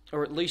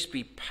 or at least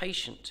be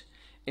patient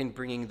in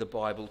bringing the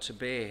Bible to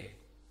bear,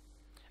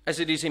 as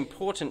it is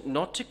important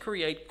not to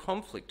create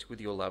conflict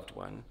with your loved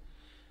one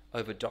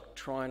over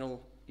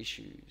doctrinal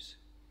issues,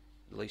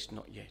 at least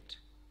not yet.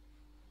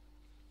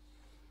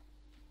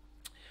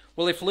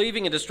 Well, if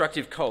leaving a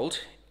destructive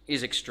cult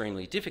is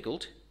extremely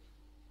difficult,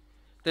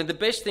 then the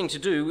best thing to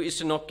do is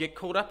to not get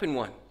caught up in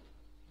one.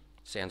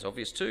 Sounds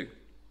obvious too.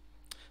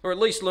 Or at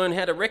least learn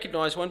how to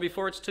recognise one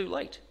before it's too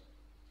late.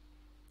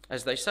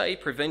 As they say,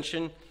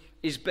 prevention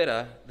is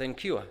better than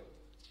cure.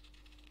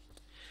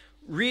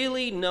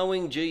 Really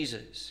knowing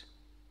Jesus,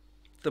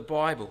 the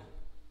Bible,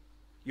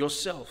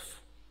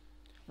 yourself,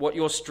 what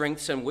your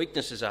strengths and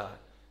weaknesses are,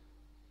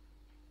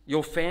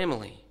 your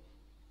family,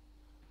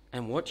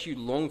 and what you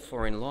long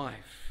for in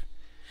life,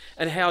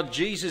 and how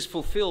Jesus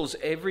fulfills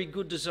every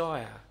good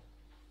desire,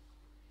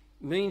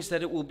 means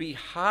that it will be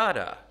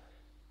harder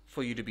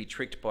for you to be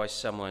tricked by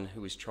someone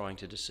who is trying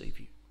to deceive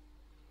you.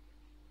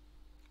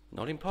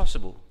 Not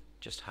impossible,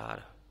 just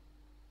harder.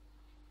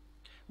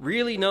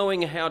 Really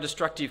knowing how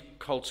destructive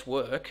cults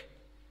work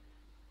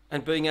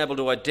and being able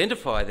to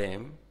identify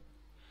them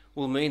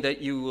will mean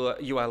that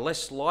you are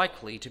less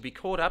likely to be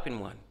caught up in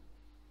one.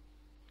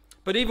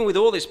 But even with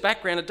all this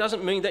background, it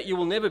doesn't mean that you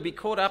will never be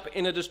caught up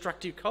in a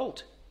destructive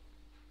cult.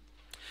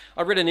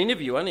 I read an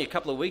interview only a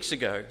couple of weeks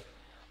ago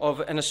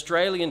of an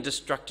Australian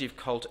destructive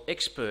cult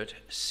expert,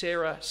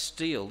 Sarah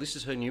Steele. This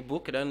is her new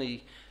book. It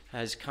only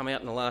has come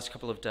out in the last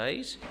couple of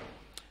days.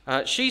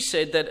 She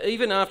said that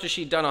even after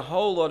she'd done a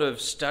whole lot of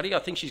study, I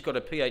think she's got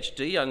a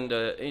PhD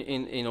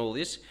in all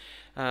this,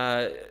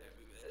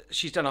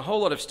 she's done a whole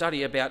lot of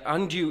study about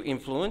undue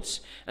influence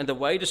and the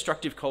way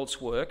destructive cults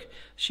work.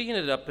 She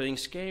ended up being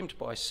scammed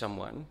by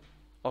someone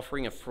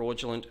offering a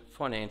fraudulent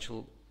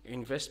financial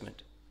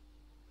investment.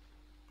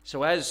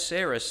 So as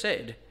Sarah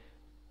said,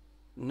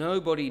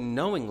 nobody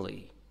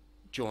knowingly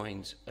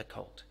joins a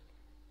cult.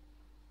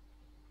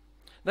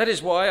 That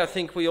is why I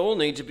think we all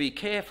need to be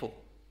careful,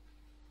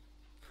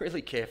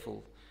 really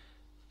careful,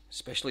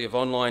 especially of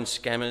online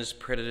scammers,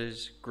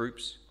 predators,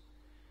 groups,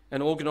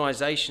 and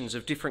organisations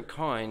of different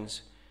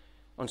kinds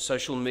on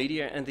social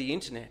media and the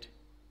internet,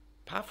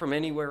 apart from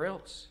anywhere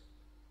else.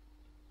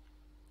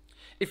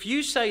 If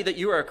you say that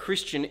you are a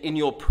Christian in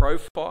your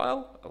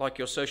profile, like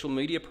your social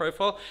media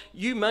profile,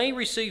 you may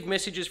receive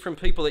messages from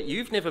people that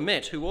you've never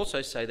met who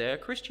also say they are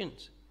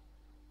Christians.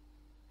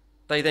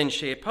 They then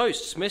share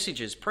posts,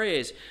 messages,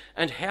 prayers,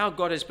 and how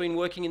God has been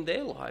working in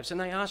their lives,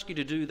 and they ask you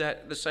to do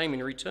that the same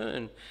in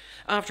return.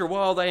 After a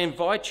while, they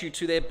invite you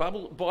to their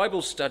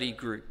Bible study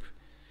group,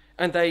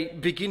 and they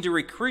begin to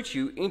recruit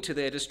you into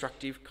their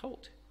destructive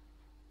cult.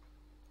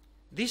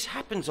 This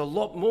happens a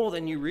lot more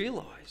than you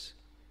realise.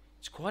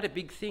 It's quite a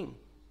big thing.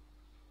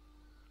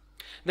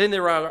 Then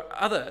there are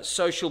other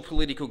social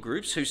political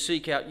groups who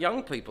seek out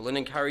young people and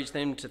encourage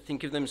them to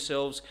think of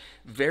themselves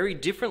very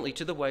differently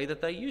to the way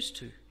that they used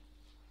to.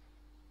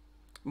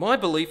 My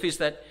belief is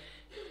that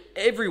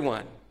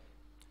everyone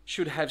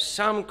should have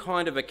some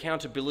kind of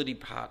accountability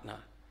partner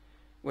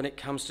when it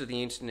comes to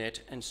the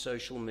internet and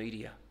social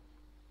media.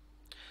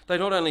 They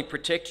not only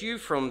protect you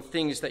from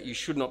things that you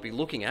should not be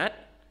looking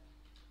at,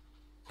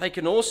 they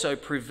can also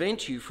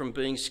prevent you from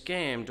being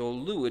scammed or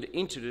lured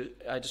into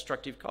a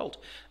destructive cult.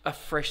 A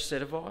fresh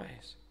set of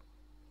eyes.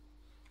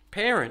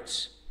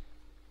 Parents,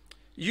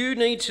 you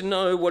need to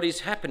know what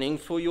is happening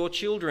for your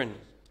children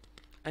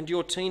and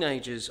your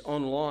teenagers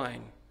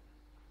online.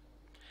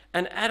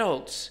 And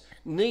adults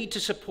need to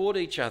support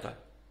each other.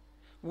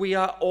 We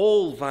are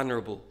all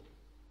vulnerable.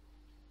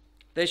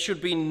 There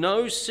should be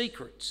no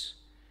secrets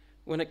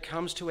when it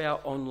comes to our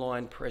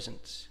online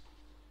presence.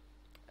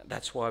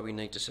 That's why we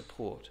need to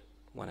support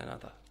one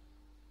another.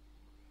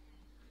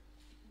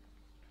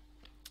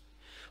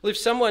 Well, if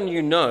someone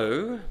you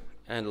know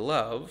and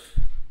love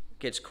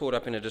gets caught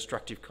up in a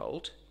destructive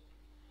cult,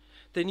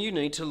 then you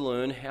need to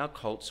learn how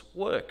cults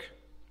work.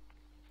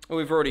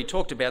 We've already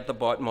talked about the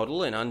bite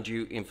model and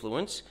undue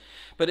influence,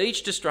 but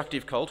each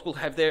destructive cult will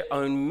have their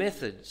own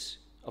methods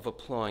of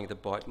applying the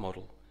bite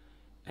model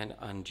and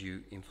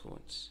undue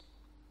influence.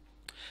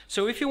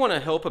 So if you want to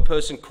help a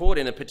person caught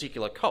in a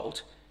particular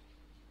cult,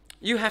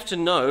 you have to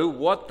know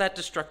what that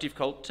destructive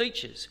cult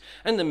teaches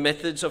and the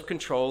methods of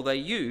control they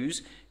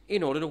use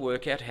in order to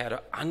work out how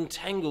to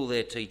untangle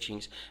their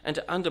teachings and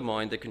to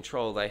undermine the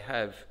control they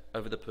have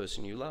over the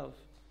person you love.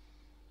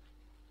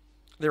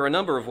 There are a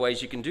number of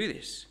ways you can do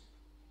this.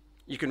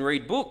 You can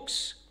read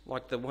books,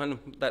 like the one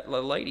that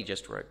the lady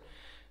just wrote.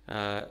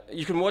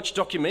 You can watch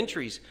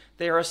documentaries.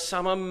 There are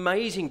some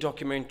amazing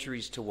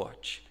documentaries to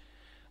watch.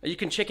 You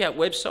can check out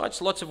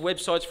websites, lots of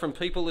websites from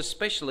people,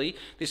 especially,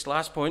 this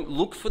last point,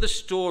 look for the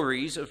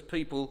stories of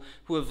people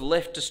who have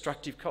left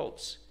destructive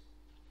cults.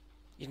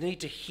 You need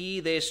to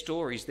hear their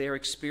stories, their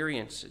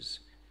experiences.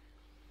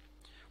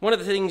 One of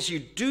the things you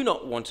do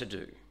not want to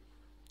do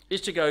is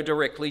to go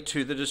directly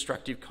to the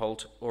destructive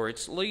cult or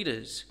its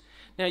leaders.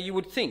 Now, you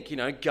would think,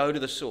 go to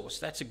the source.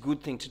 That's a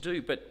good thing to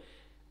do, but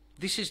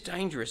this is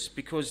dangerous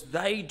because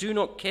they do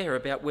not care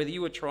about whether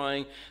you are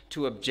trying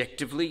to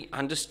objectively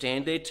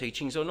understand their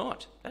teachings or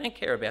not. They don't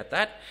care about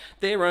that.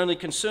 Their only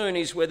concern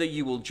is whether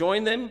you will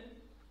join them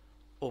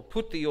or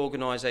put the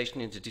organisation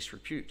into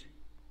disrepute.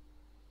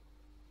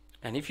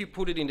 And if you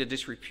put it into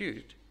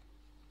disrepute,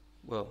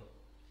 well,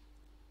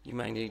 you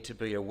may need to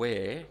be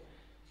aware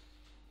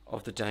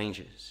of the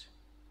dangers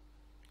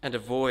and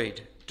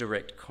avoid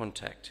direct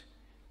contact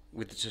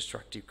with the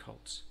destructive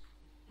cults.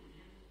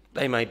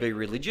 They may be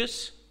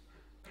religious,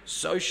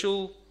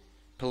 social,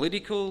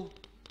 political,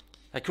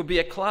 they could be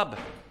a club,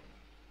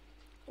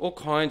 all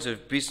kinds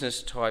of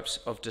business types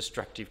of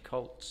destructive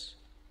cults.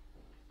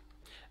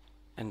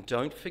 And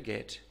don't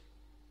forget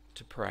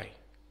to pray.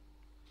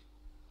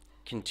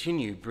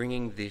 Continue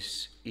bringing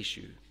this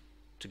issue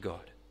to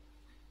God.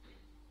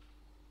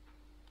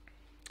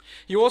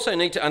 You also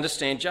need to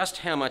understand just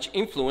how much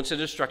influence a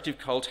destructive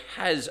cult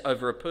has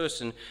over a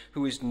person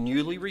who is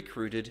newly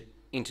recruited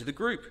into the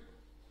group.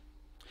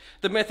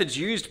 The methods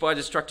used by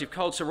destructive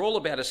cults are all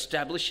about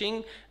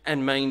establishing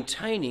and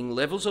maintaining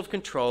levels of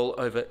control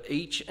over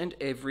each and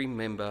every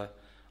member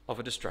of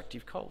a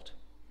destructive cult.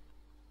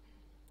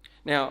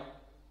 Now,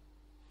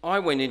 I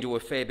went into a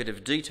fair bit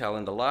of detail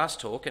in the last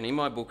talk and in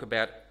my book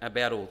about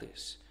all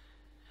this.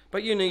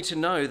 But you need to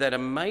know that a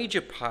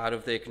major part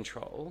of their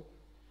control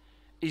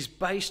is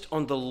based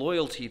on the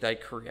loyalty they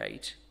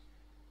create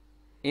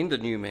in the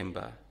new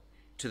member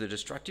to the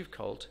destructive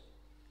cult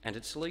and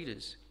its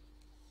leaders.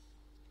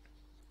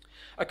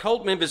 A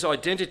cult member's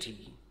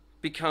identity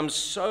becomes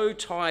so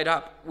tied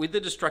up with the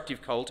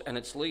destructive cult and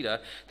its leader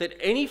that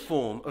any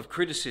form of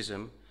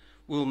criticism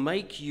will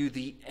make you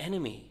the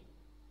enemy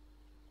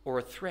or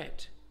a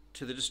threat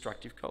to the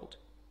destructive cult.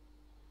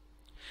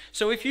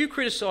 So if you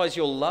criticise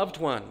your loved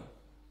one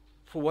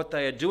for what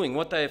they are doing,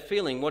 what they are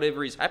feeling,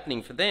 whatever is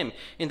happening for them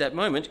in that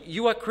moment,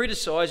 you are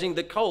criticising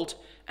the cult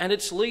and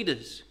its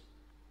leaders.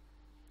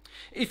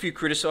 If you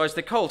criticise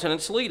the cult and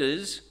its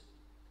leaders,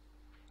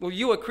 well,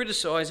 you are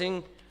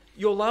criticising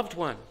your loved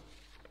one.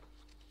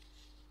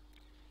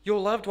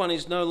 Your loved one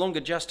is no longer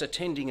just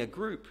attending a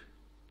group.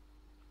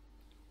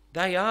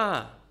 They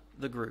are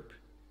the group.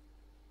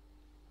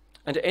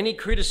 And any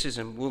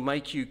criticism will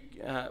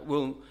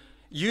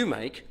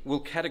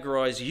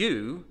categorise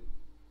you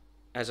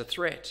as a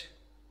threat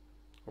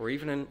or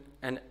even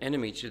an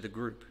enemy to the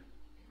group.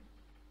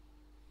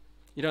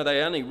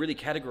 They only really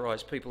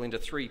categorise people into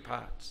three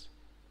parts.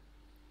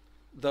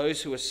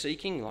 Those who are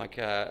seeking,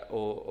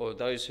 or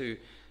those who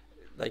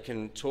they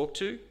can talk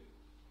to,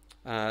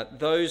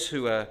 those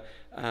who are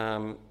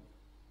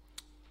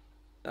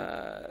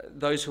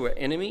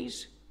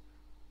enemies,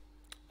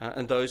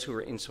 and those who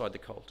are inside the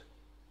cult.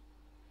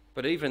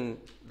 But even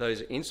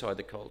those inside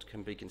the cult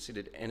can be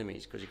considered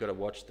enemies because you've got to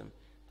watch them.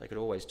 They could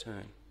always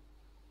turn.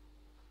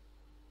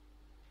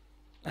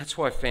 That's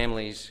why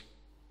families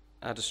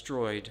are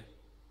destroyed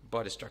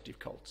by destructive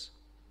cults.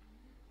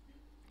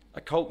 A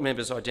cult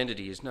member's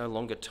identity is no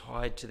longer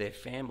tied to their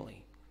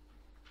family.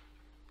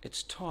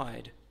 It's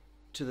tied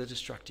to the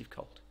destructive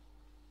cult.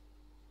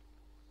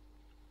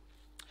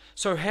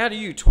 So how do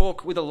you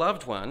talk with a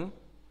loved one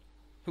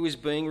who is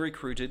being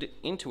recruited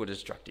into a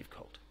destructive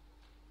cult?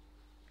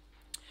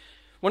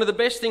 One of the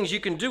best things you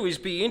can do is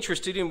be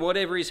interested in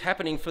whatever is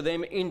happening for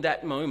them in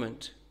that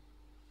moment.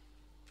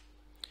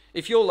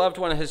 If your loved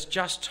one has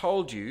just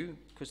told you,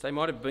 because they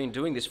might have been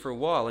doing this for a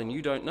while and you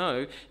don't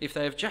know, if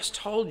they have just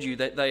told you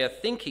that they are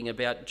thinking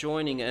about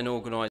joining an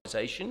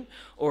organisation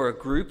or a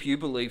group you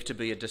believe to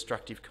be a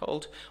destructive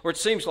cult, or it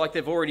seems like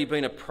they've already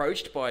been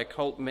approached by a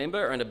cult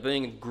member and are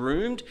being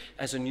groomed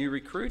as a new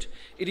recruit,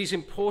 it is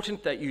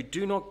important that you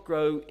do not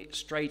go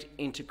straight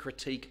into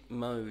critique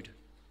mode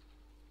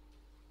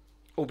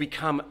or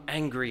become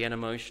angry and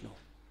emotional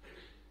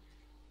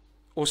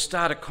or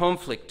start a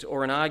conflict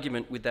or an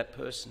argument with that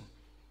person.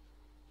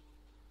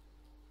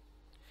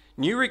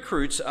 New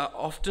recruits are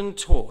often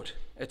taught,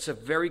 it's a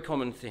very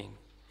common thing,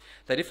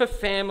 that if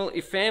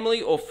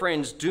family or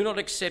friends do not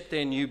accept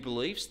their new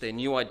beliefs, their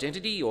new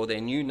identity or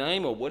their new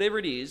name or whatever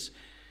it is,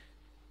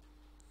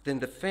 then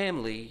the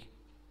family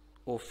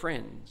or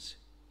friends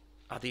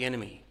are the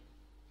enemy.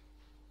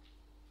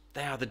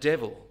 They are the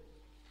devil.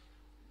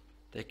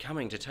 They're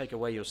coming to take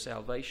away your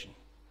salvation.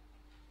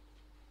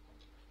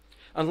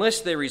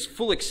 Unless there is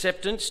full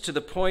acceptance to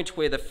the point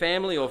where the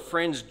family or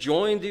friends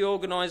join the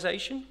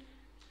organisation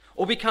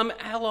or become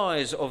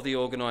allies of the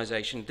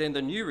organisation, then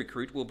the new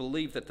recruit will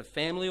believe that the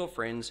family or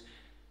friends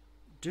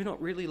do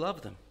not really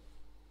love them.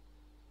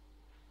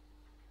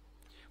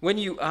 When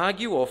you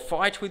argue or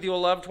fight with your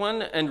loved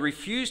one and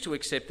refuse to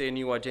accept their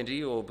new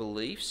identity or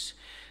beliefs,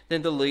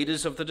 then the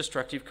leaders of the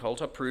destructive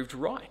cult are proved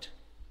right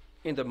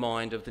in the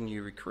mind of the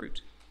new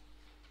recruit.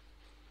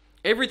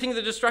 Everything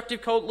the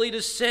destructive cult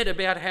leaders said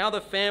about how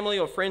the family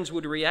or friends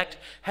would react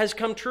has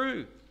come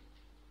true.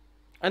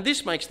 And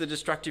this makes the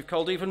destructive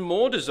cult even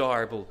more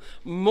desirable,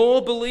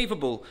 more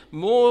believable,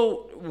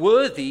 more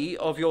worthy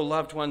of your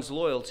loved one's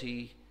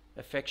loyalty,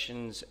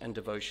 affections, and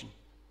devotion.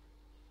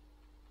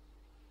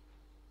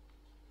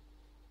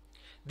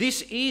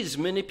 This is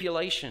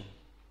manipulation.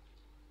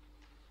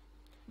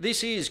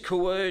 This is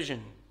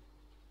coercion.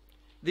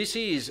 This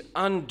is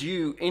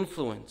undue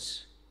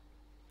influence.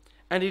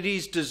 And it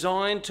is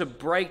designed to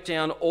break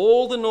down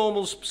all the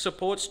normal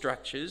support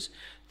structures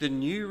the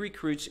new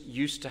recruits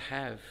used to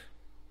have.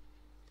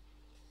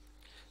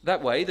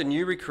 That way, the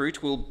new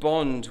recruit will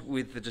bond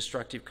with the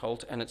destructive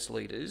cult and its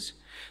leaders.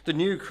 The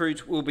new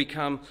recruit will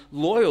become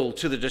loyal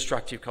to the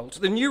destructive cult.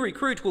 The new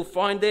recruit will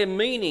find their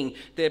meaning,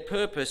 their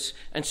purpose,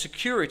 and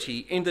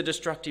security in the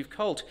destructive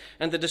cult.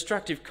 And the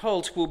destructive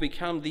cult will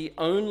become the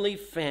only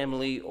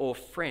family or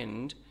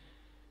friend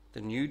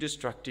the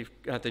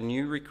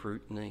new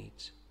recruit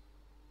needs.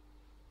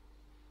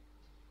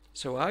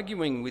 So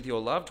arguing with your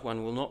loved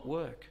one will not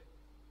work.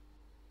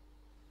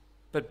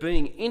 But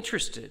being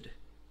interested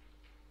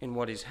in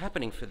what is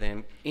happening for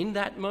them in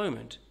that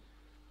moment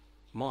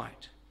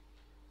might.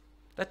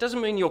 That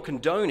doesn't mean you're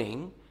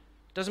condoning,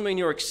 doesn't mean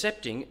you're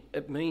accepting,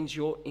 it means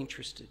you're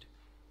interested.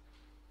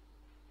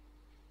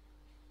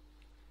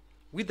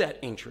 With that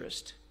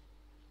interest,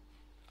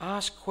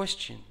 ask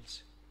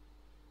questions.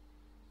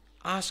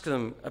 Ask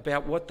them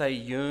about what they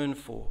yearn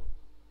for,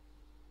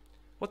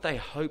 what they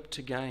hope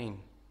to gain,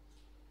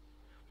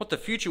 what the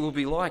future will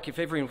be like if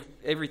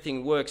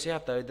everything works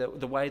out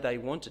the way they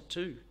want it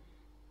to.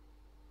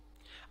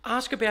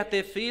 Ask about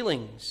their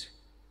feelings,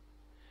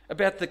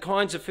 about the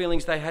kinds of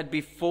feelings they had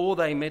before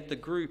they met the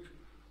group,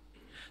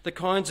 the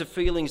kinds of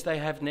feelings they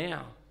have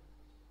now.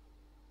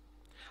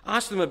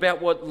 Ask them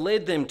about what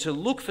led them to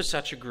look for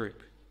such a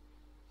group,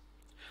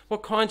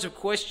 what kinds of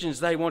questions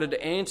they wanted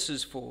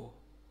answers for,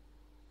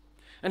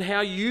 and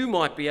how you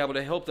might be able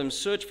to help them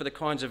search for the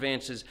kinds of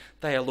answers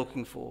they are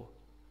looking for.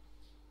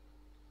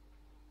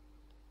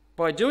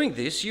 By doing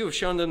this, you have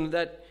shown them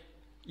that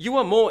you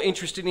are more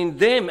interested in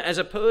them as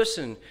a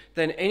person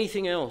than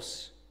anything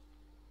else.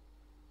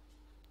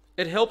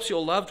 It helps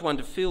your loved one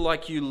to feel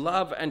like you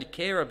love and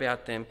care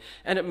about them,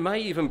 and it may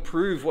even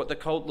prove what the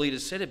cult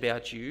leaders said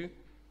about you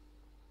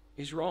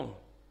is wrong.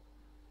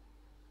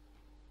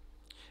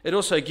 It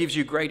also gives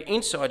you great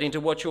insight into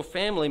what your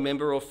family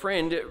member or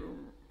friend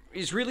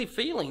is really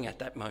feeling at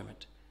that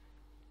moment.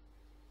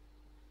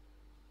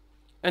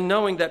 And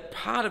knowing that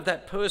part of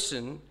that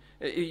person,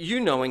 you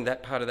knowing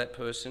that part of that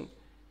person,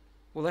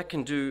 well, that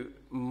can do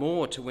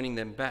more to winning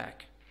them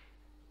back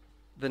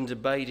than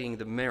debating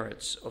the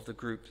merits of the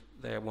group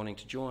they are wanting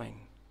to join.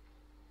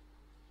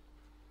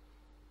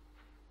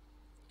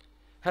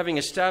 Having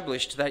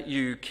established that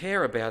you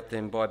care about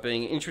them by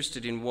being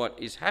interested in what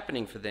is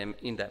happening for them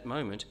in that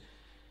moment,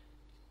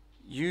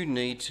 you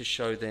need to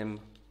show them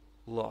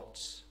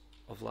lots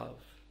of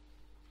love.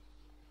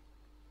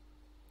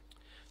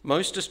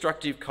 Most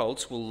destructive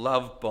cults will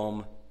love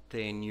bomb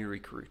their new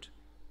recruit.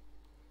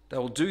 They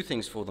will do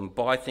things for them,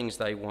 buy things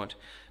they want,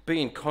 be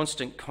in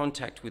constant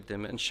contact with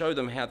them, and show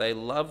them how they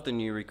love the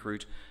new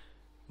recruit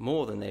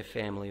more than their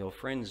family or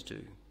friends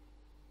do.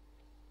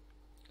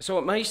 So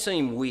it may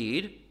seem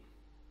weird,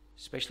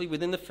 especially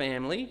within the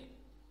family,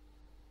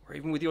 or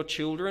even with your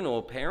children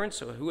or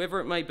parents or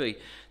whoever it may be,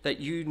 that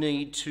you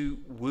need to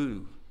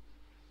woo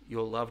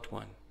your loved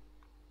one.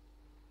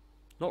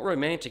 Not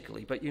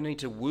romantically, but you need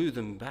to woo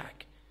them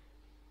back.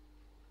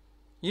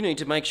 You need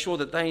to make sure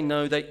that they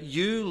know that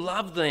you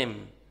love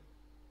them.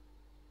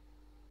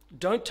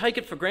 Don't take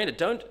it for granted.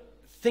 Don't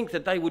think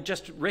that they would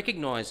just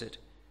recognise it.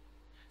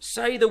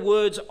 Say the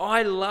words,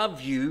 "I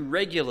love you,"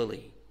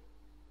 regularly.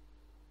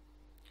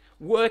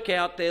 Work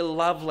out their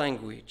love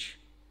language.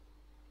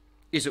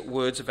 Is it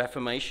words of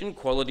affirmation,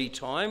 quality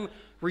time,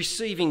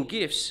 receiving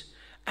gifts,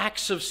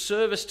 acts of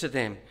service to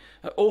them,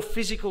 or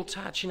physical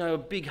touch, a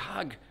big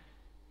hug?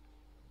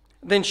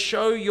 Then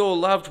show your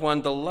loved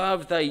one the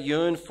love they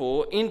yearn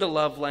for in the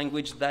love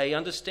language they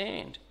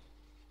understand.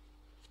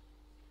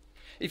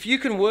 If you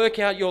can work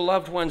out your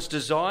loved one's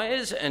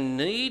desires and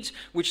needs,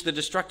 which the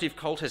destructive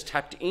cult has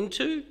tapped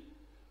into,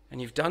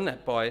 and you've done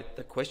that by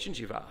the questions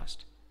you've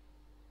asked,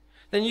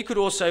 then you could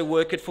also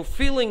work at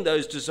fulfilling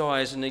those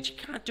desires and needs. You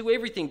can't do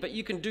everything, but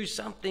you can do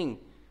something,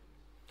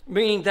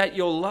 meaning that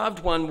your loved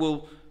one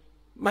will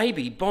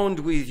maybe bond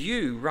with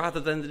you rather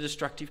than the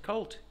destructive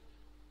cult.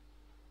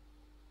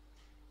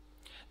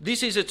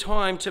 This is a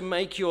time to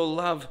make your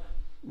love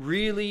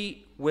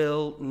really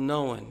well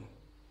known.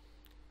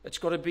 It's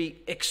got to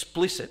be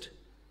explicit,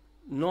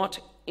 not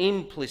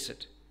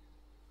implicit.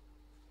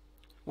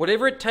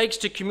 Whatever it takes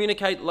to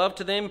communicate love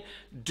to them,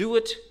 do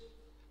it,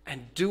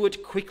 and do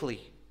it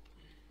quickly.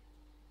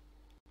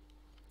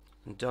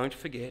 And don't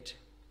forget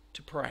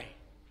to pray.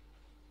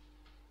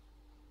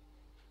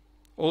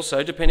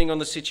 Also, depending on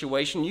the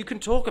situation, you can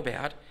talk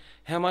about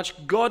how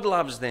much God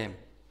loves them,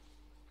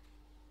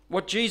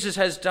 what Jesus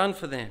has done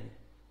for them,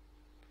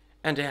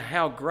 and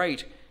how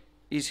great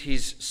is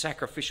his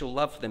sacrificial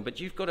love for them. But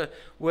you've got to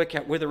work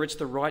out whether it's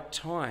the right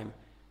time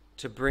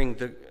to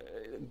bring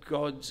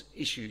God's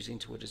issues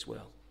into it as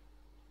well.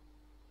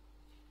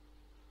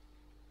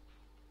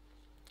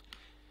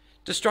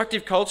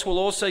 Destructive cults will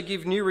also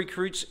give new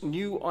recruits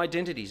new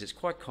identities. It's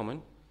quite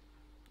common.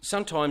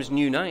 Sometimes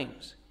new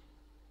names.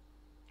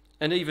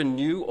 And even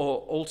new or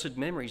altered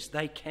memories.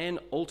 They can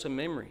alter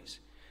memories.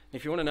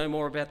 If you want to know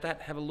more about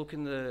that, have a look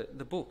in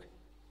the book.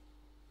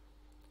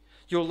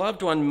 Your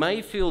loved one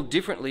may feel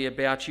differently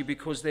about you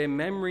because their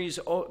memories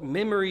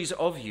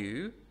of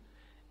you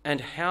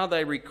and how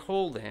they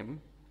recall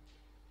them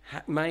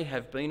may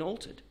have been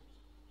altered.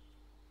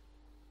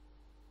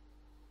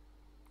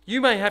 You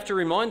may have to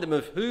remind them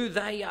of who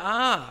they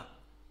are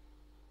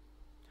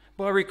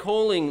by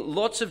recalling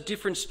lots of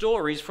different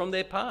stories from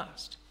their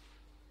past.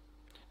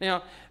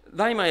 Now,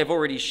 they may have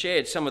already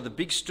shared some of the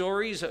big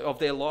stories of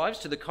their lives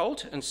to the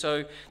cult, and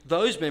so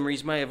those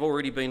memories may have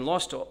already been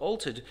lost or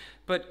altered,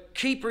 but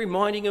keep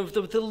reminding of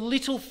the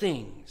little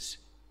things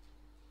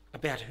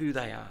about who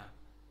they are.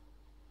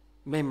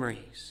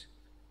 Memories,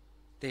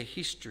 their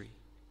history.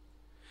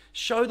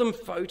 Show them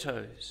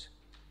photos.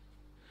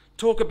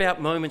 Talk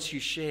about moments you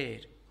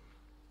shared.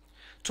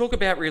 Talk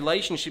about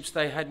relationships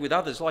they had with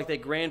others, like their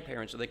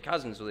grandparents or their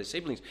cousins or their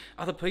siblings,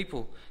 other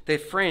people, their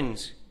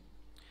friends.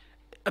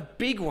 A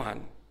big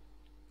one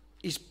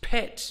is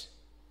pets.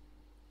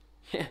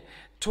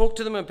 Talk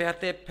to them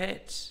about their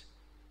pets.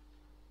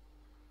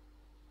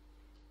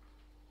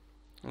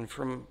 And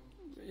from,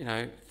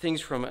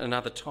 things from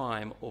another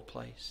time or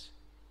place.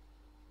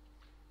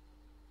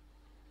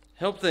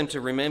 Help them to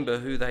remember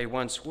who they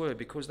once were,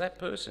 because that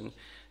person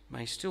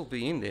may still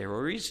be in there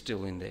or is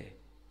still in there.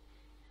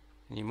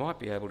 And you might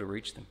be able to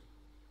reach them.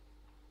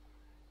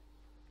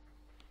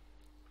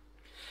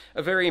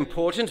 A very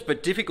important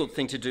but difficult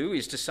thing to do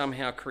is to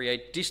somehow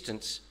create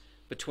distance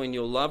between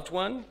your loved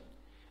one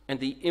and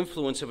the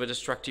influence of a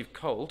destructive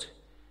cult,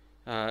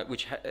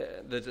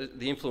 the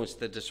influence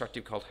the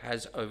destructive cult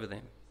has over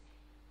them.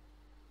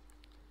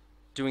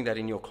 Doing that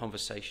in your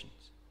conversations.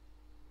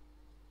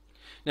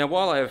 Now,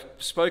 while I have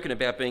spoken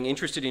about being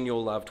interested in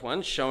your loved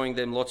ones, showing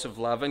them lots of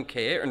love and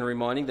care and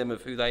reminding them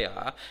of who they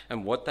are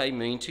and what they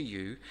mean to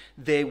you,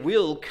 there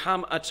will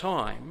come a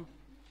time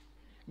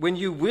when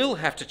you will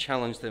have to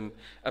challenge them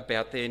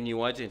about their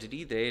new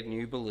identity, their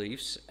new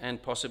beliefs,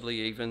 and possibly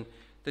even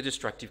the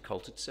destructive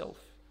cult itself.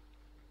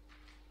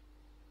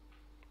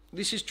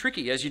 This is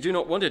tricky, as you do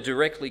not want to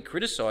directly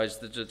criticise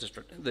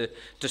the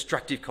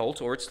destructive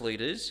cult or its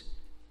leaders,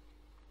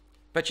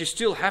 but you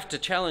still have to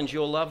challenge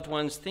your loved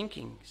one's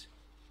thinkings.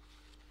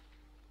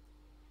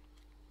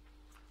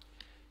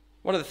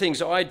 One of the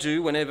things I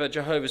do whenever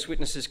Jehovah's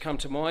Witnesses come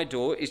to my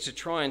door is to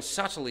try and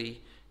subtly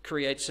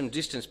create some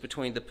distance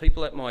between the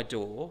people at my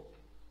door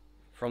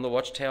from the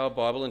Watchtower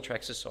Bible and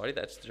Tract Society,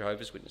 that's the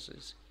Jehovah's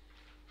Witnesses.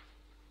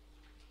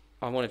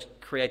 I want to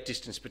create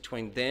distance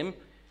between them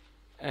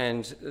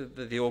and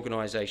the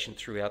organisation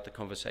throughout the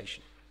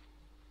conversation.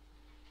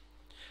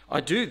 I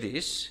do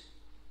this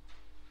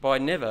by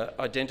never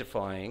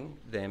identifying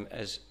them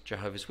as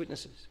Jehovah's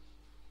Witnesses.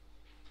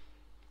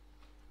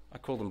 I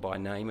call them by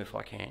name if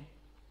I can.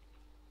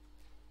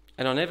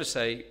 And I never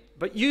say,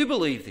 but you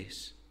believe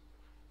this.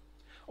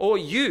 Or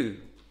you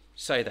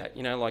say that,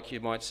 like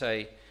you might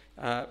say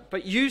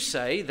But you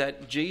say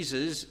that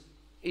Jesus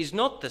is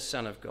not the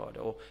Son of God,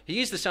 or he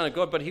is the Son of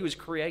God, but he was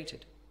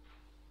created.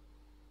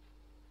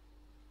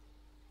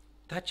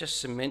 That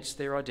just cements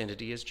their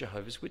identity as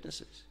Jehovah's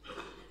Witnesses.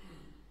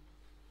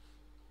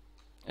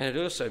 And it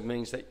also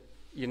means that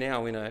you're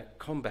now in a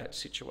combat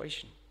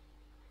situation.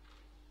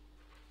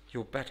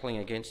 You're battling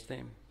against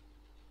them.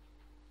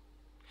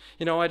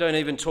 You know, I don't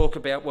even talk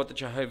about what the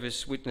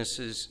Jehovah's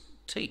Witnesses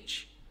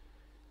teach.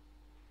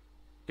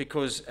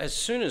 Because as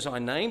soon as I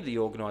name the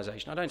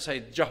organisation, I don't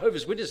say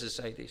Jehovah's Witnesses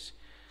say this.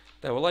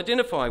 They will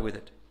identify with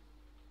it.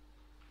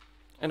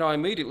 And I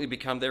immediately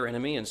become their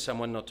enemy and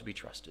someone not to be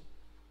trusted.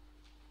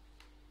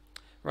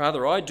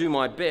 Rather, I do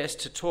my best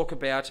to talk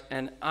about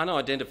an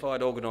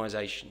unidentified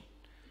organisation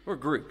or a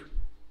group.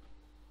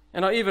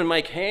 And I even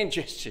make hand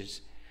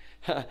gestures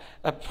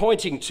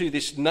pointing to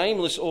this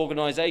nameless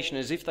organisation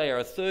as if they are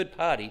a third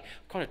party.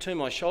 I kind of turn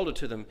my shoulder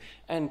to them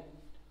and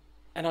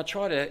I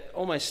try to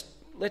almost,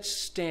 let's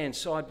stand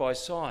side by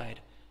side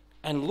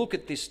and look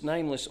at this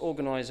nameless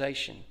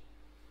organisation.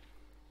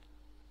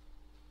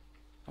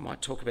 I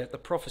might talk about the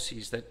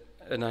prophecies that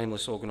a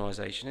nameless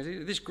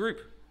organisation, this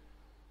group.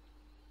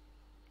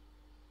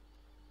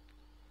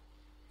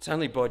 It's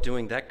only by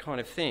doing that kind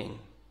of thing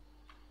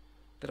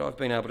that I've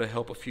been able to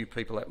help a few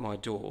people at my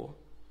door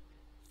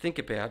think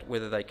about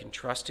whether they can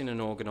trust in an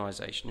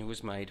organisation who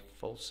has made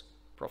false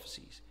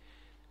prophecies.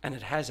 And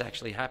it has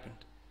actually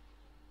happened.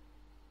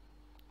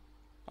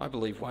 I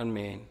believe one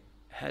man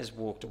has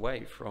walked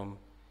away from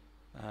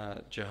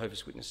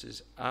Jehovah's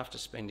Witnesses after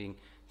spending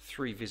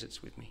 3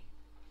 visits with me.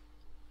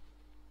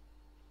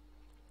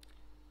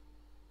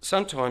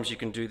 Sometimes you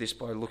can do this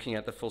by looking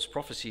at the false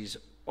prophecies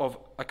of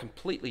a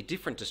completely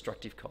different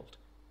destructive cult.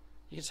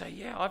 You can say,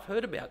 yeah, I've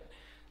heard about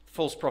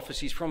false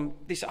prophecies from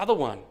this other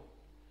one.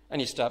 And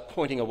you start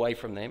pointing away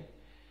from them,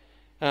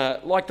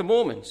 like the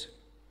Mormons.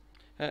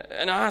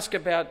 And ask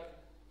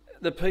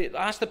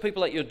the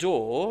people at your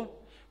door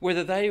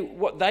what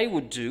they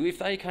would do if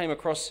they came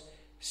across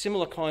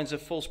similar kinds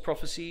of false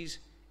prophecies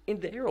in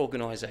their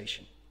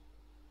organisation.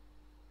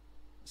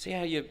 See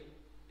how you're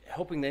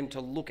helping them to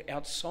look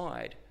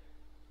outside,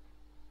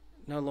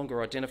 no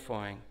longer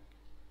identifying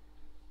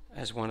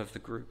as one of the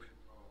group.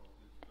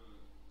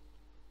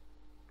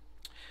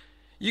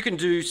 You can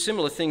do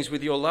similar things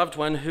with your loved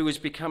one who is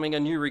becoming a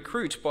new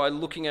recruit by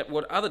looking at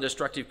what other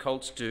destructive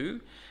cults do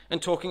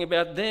and talking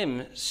about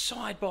them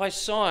side by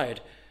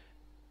side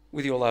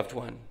with your loved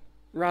one,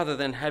 rather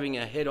than having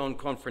a head-on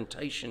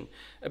confrontation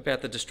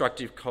about the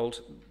destructive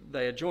cult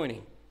they are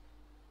joining.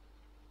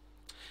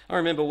 I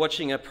remember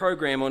watching a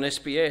program on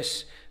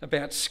SBS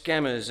about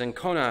scammers and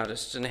con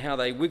artists and how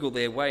they wiggle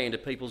their way into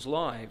people's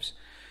lives.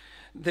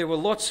 There were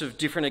lots of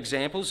different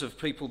examples of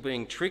people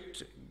being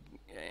tricked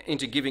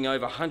into giving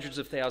over hundreds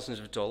of thousands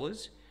of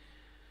dollars.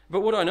 But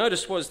what I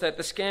noticed was that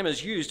the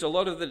scammers used a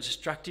lot of the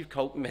destructive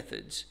cult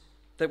methods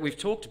that we've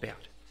talked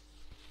about.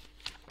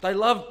 They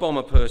love bomb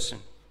a person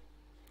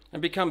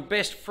and become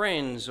best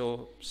friends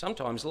or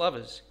sometimes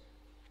lovers.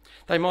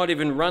 They might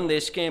even run their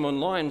scam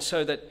online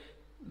so that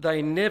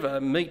they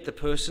never meet the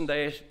person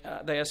they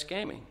are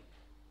scamming.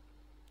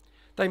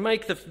 They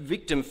make the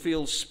victim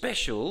feel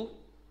special,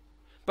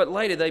 but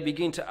later they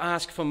begin to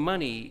ask for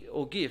money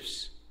or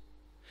gifts.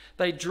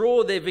 They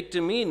draw their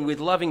victim in with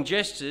loving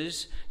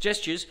gestures,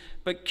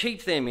 but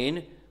keep them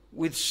in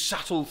with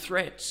subtle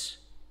threats.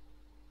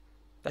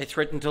 They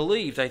threaten to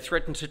leave, they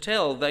threaten to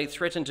tell, they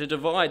threaten to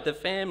divide the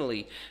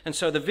family. And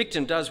so the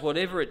victim does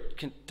whatever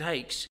it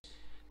takes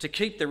to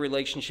keep the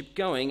relationship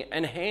going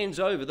and hands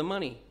over the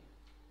money.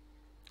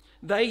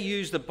 They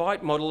use the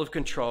bite model of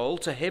control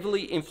to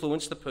heavily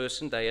influence the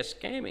person they are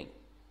scamming.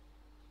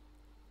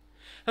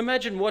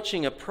 Imagine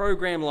watching a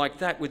program like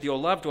that with your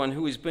loved one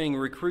who is being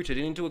recruited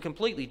into a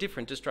completely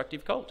different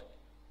destructive cult.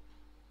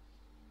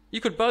 You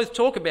could both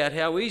talk about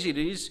how easy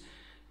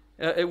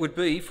it would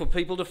be for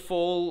people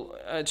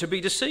to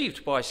be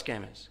deceived by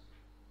scammers.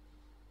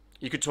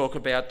 You could talk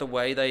about the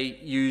way they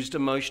used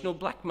emotional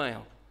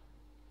blackmail.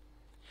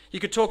 You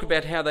could talk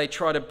about how they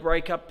try to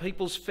break up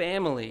people's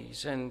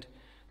families and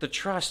the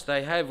trust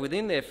they have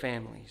within their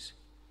families.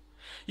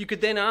 You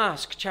could then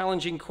ask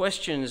challenging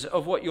questions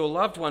of what your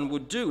loved one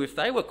would do if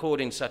they were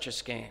caught in such a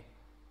scam.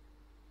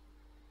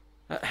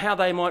 How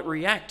they might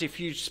react if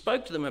you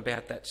spoke to them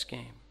about that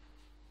scam.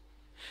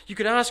 You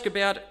could ask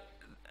about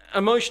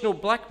emotional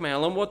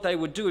blackmail and what they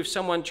would do if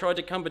someone tried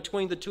to come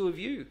between the two of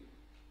you.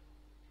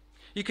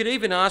 You could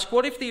even ask,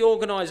 what if the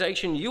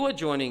organisation you are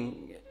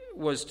joining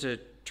was to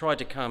try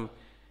to come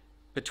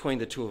between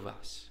the two of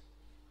us?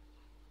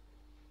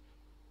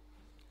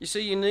 You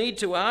see, you need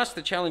to ask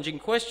the challenging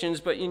questions,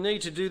 but you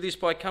need to do this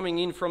by coming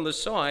in from the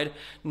side,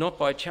 not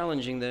by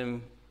challenging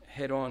them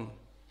head on.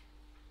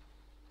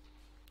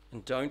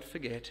 And don't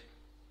forget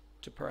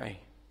to pray.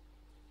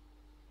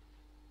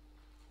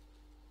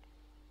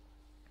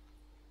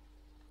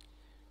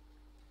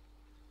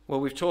 Well,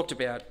 we've talked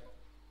about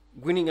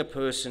winning a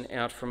person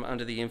out from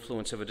under the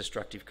influence of a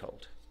destructive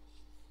cult.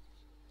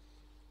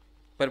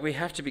 But we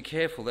have to be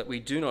careful that we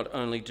do not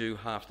only do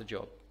half the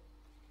job.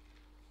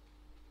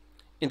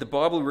 In the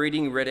Bible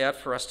reading read out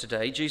for us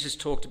today, Jesus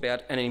talked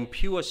about an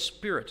impure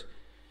spirit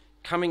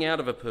coming out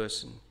of a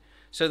person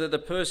so that the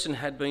person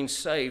had been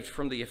saved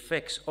from the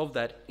effects of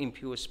that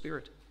impure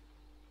spirit.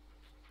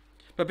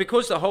 But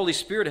because the Holy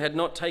Spirit had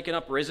not taken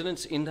up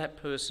residence in that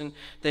person,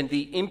 then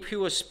the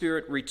impure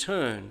spirit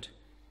returned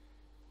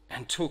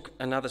and took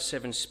another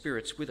 7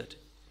 spirits with it.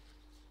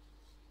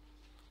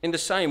 In the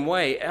same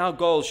way, our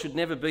goal should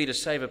never be to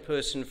save a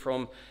person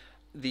from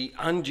the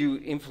undue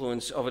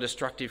influence of a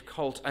destructive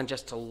cult and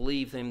just to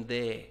leave them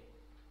there.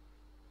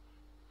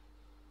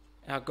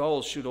 Our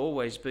goal should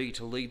always be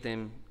to lead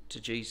them to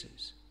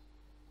Jesus.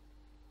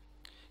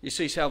 You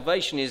see,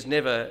 salvation is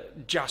never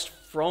just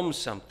from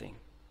something.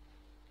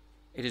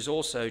 It is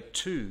also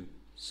to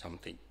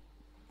something.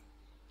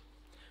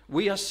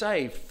 We are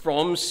saved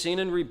from sin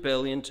and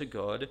rebellion to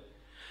God,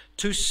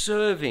 to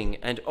serving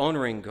and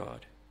honouring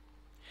God.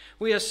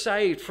 We are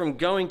saved from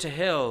going to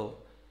hell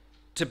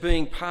to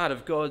being part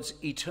of God's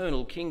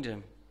eternal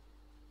kingdom.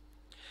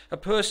 A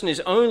person is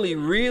only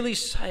really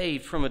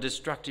saved from a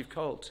destructive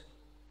cult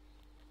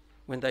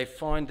when they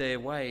find their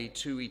way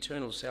to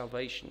eternal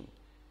salvation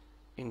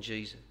in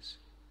Jesus.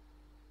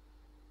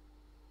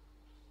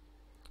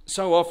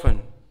 So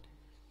often,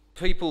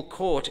 people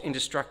caught in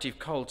destructive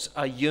cults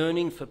are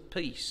yearning for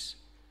peace,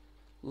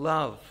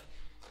 love,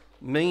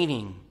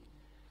 meaning,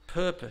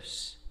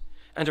 purpose,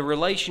 and a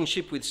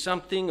relationship with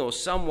something or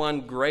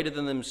someone greater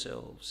than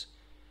themselves.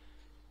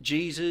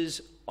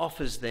 Jesus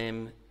offers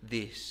them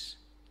this.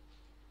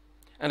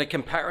 And a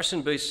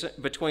comparison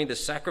between the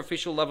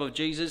sacrificial love of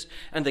Jesus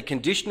and the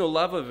conditional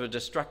love of a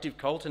destructive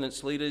cult and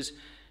its leaders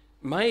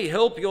may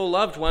help your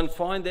loved one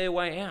find their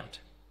way out.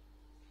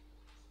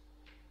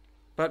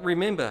 But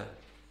remember,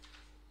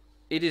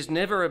 it is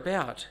never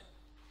about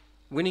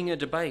winning a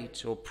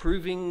debate or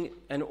proving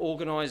an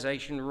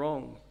organisation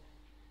wrong.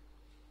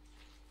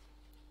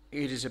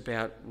 It is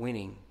about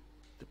winning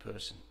the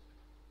person.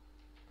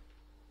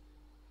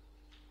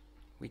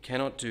 We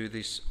cannot do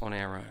this on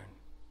our own.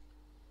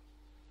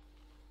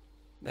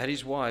 That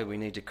is why we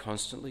need to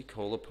constantly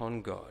call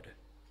upon God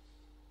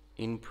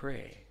in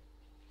prayer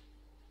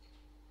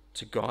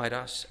to guide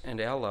us and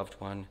our loved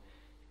one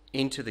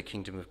into the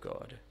kingdom of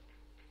God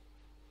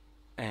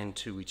and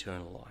to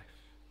eternal life.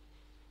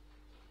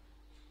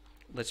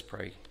 Let's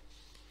pray.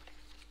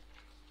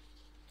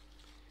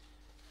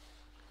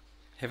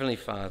 Heavenly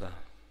Father,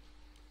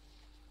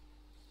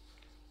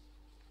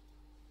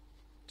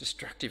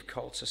 destructive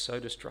cults are so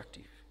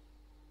destructive.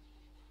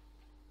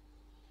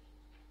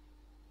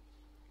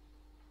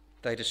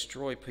 They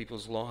destroy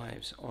people's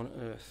lives on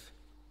earth.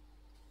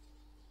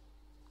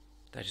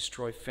 They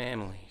destroy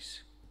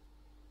families.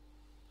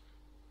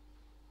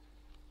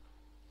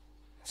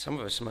 Some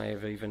of us may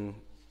have even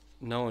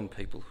known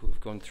people who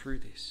have gone through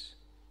this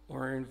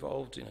or are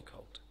involved in a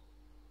cult.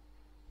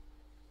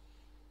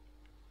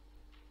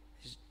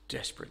 It's a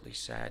desperately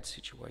sad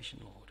situation,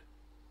 Lord.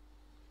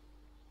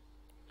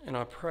 And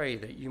I pray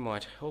that you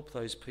might help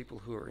those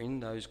people who are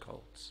in those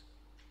cults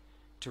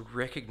to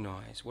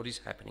recognise what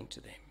is happening to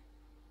them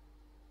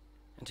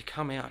and to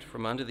come out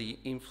from under the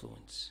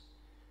influence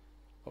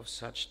of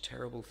such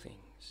terrible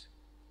things.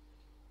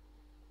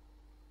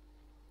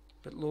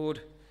 But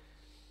Lord,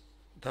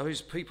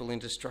 those people in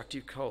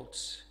destructive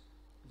cults,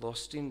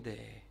 lost in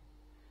there,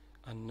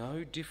 are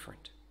no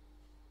different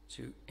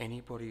to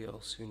anybody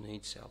else who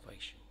needs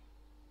salvation.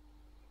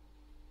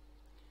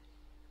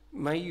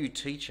 May you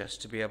teach us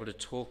to be able to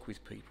talk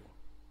with people,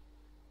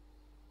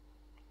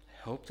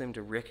 help them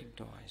to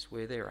recognise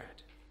where they're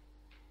at,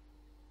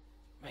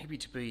 maybe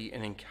to be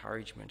an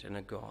encouragement and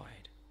a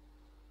guide,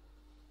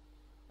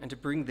 and to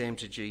bring them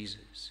to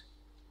Jesus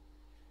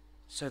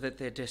so that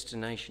their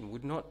destination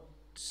would not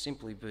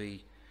simply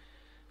be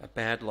a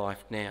bad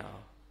life now,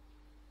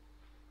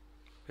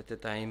 but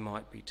that they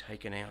might be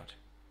taken out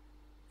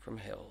from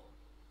hell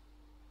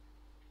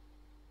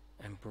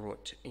and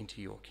brought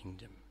into your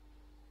kingdom.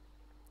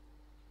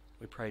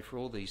 We pray for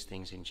all these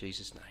things in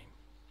Jesus'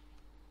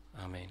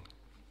 name. Amen.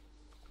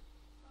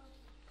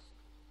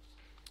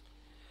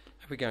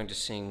 We're going to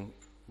sing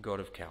God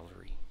of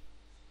Calvary.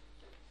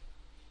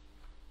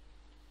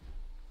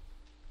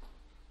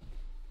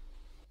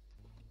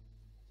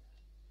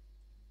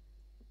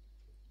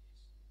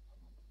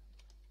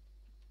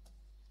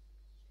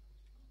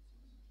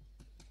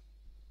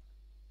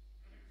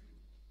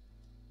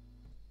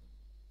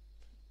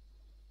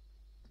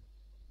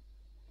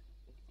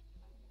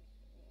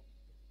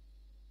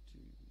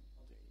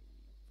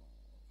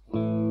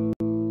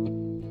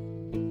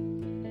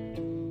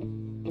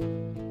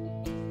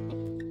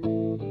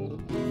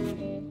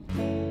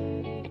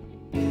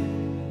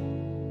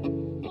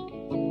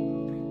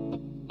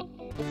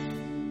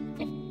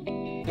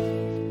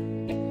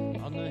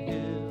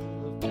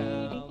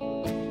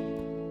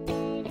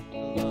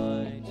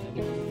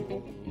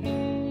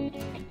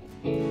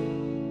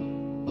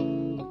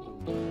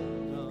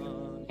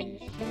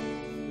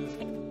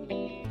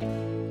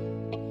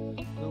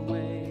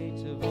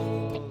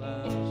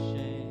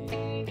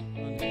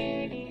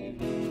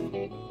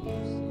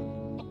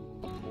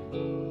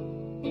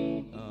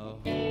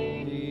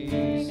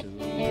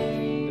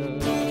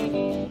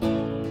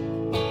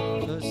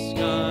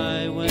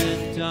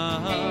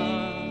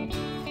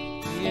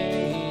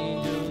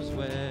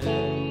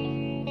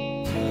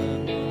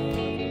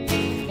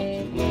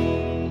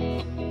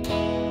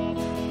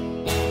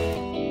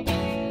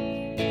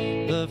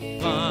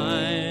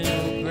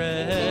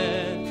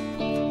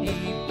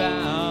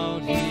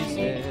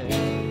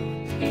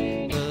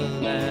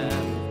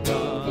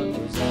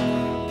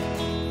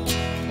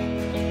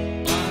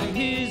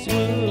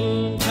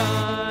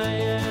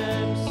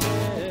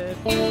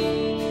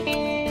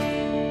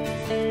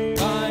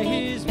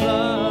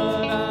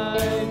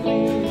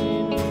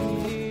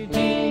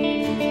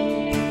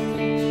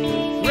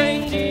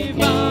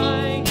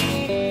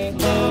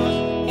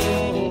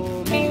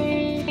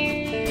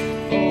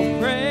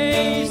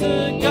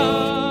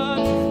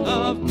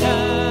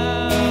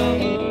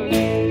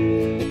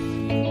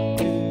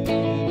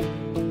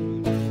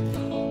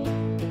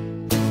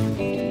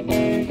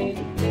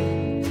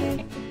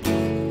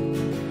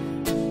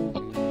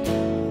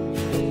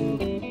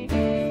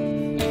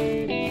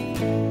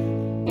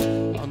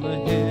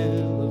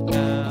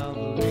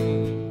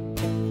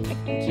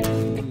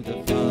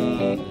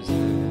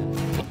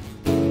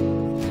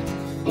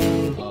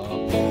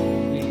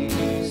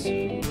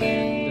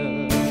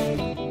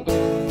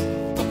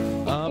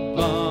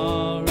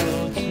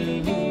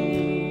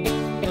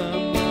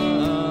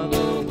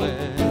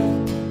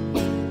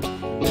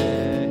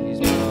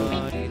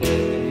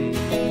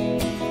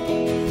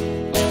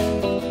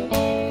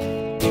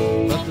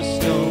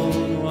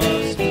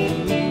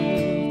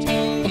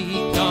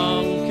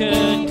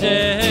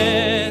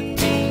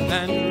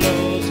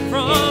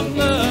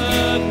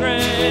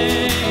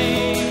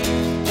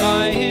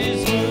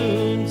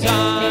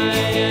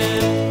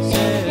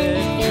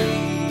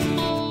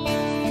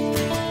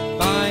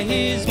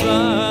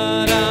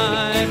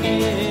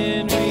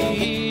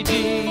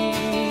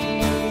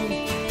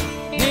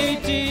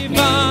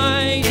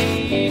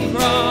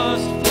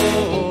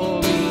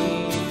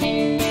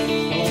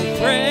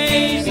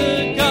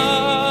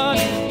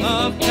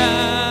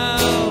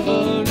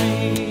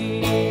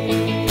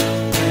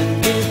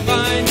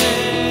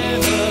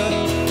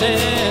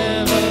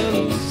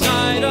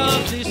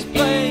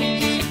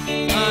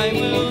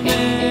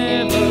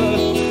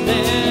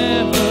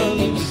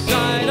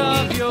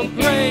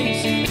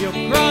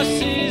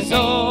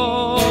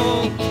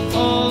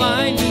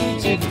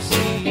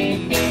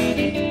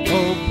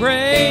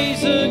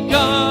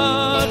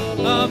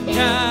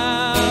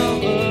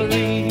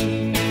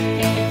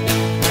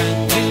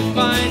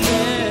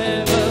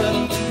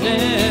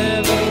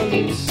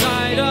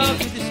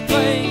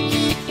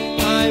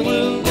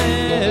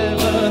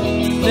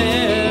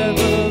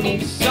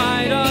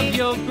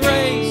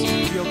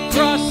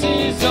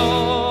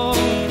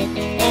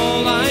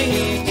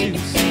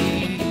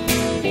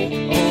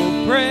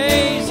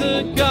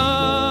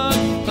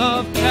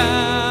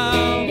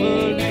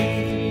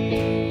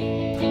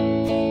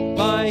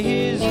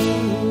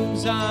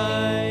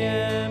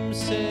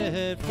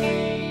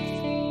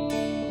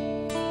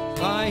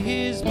 by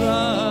his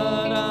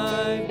blood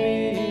I've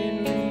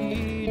been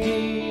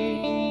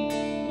redeemed.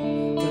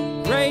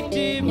 The great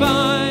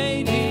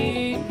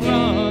dividing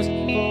cross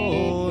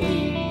for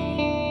me.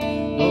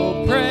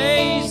 Oh,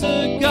 praise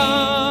the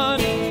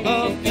God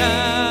of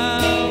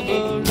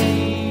Calvary.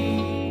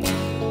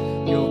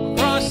 Your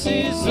cross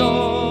is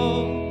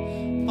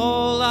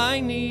all I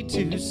need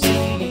to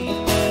see.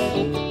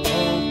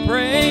 Oh,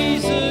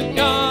 praise the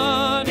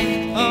God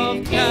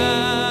of Calvary.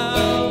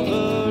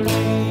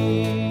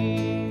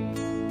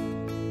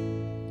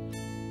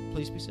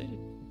 Please be seated.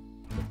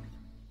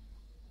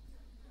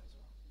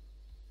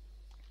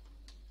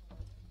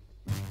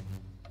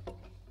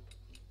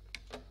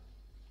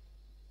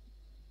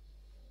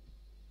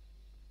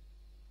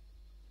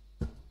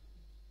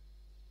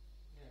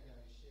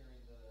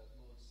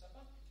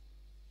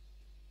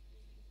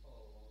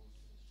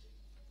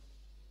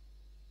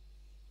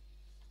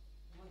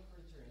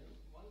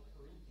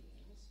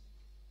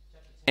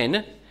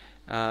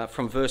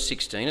 From verse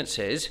 16 it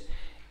says,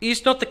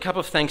 "Is not the cup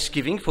of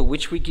thanksgiving for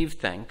which we give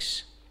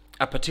thanks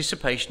a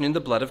participation in the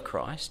blood of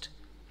Christ?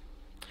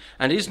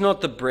 And is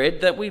not the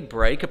bread that we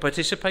break a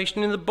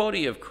participation in the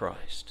body of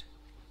Christ?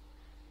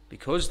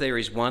 Because there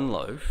is one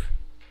loaf,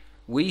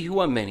 we who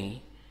are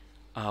many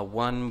are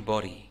one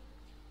body,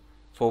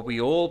 for we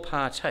all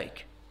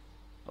partake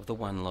of the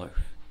one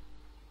loaf."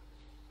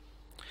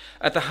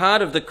 At the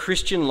heart of the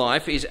Christian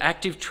life is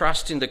active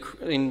trust in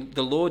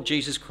the Lord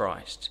Jesus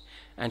Christ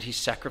and his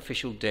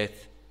sacrificial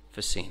death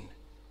for sin.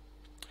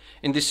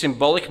 In this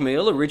symbolic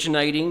meal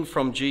originating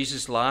from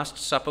Jesus' Last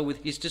Supper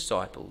with his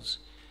disciples,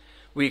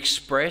 we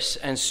express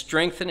and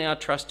strengthen our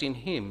trust in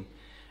him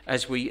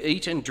as we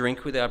eat and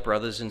drink with our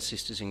brothers and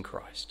sisters in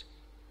Christ.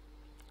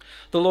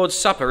 The Lord's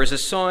Supper is a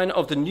sign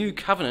of the new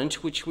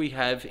covenant which we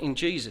have in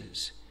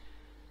Jesus.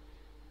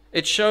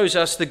 It shows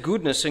us the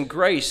goodness and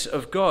grace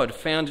of God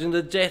found in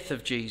the death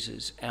of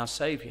Jesus, our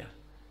Saviour.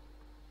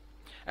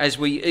 As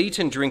we eat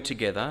and drink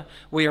together,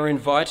 we are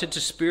invited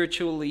to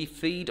spiritually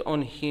feed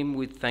on him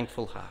with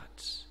thankful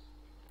hearts.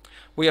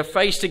 We are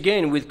faced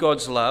again with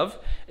God's love,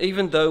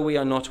 even though we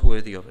are not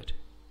worthy of it.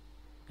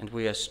 And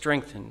we are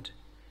strengthened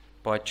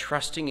by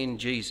trusting in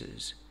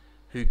Jesus,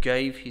 who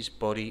gave his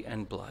body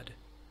and blood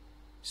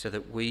so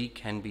that we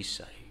can be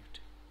saved.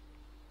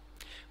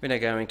 We're now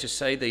going to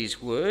say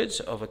these words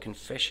of a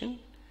confession.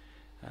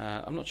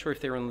 I'm not sure if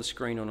they're on the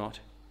screen or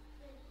not.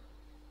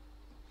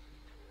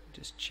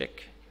 Just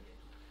check.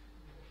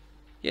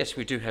 Yes,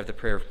 we do have the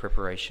prayer of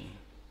preparation.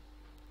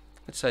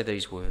 Let's say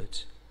these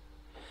words.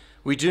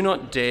 We do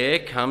not dare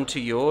come to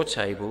your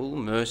table,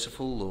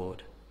 merciful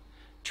Lord,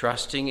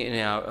 trusting in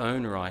our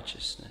own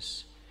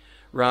righteousness.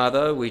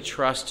 Rather, we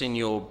trust in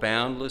your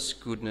boundless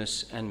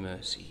goodness and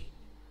mercy.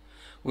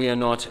 We are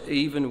not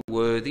even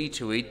worthy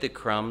to eat the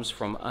crumbs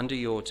from under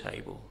your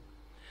table,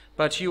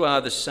 but you are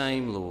the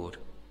same, Lord,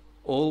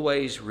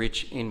 always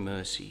rich in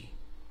mercy.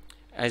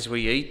 As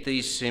we eat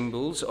these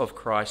symbols of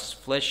Christ's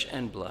flesh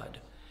and blood,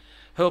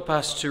 help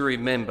us to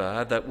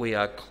remember that we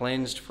are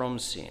cleansed from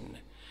sin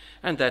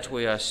and that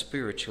we are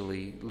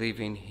spiritually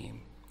live in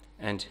him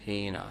and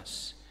he in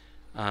us.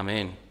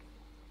 Amen.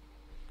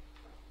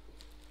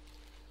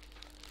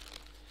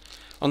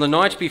 On the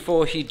night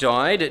before he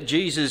died,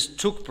 Jesus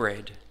took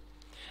bread,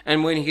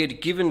 and when he had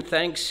given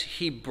thanks,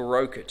 he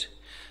broke it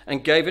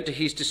and gave it to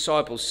his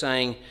disciples,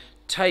 saying,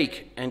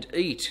 "Take and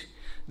eat.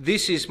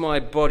 This is my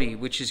body,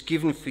 which is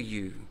given for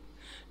you.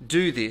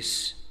 Do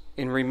this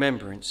in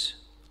remembrance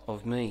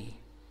of me."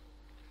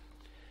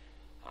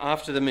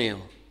 After the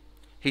meal,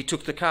 he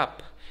took the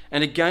cup,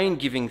 and again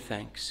giving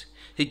thanks,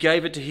 he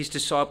gave it to his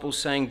disciples,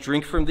 saying,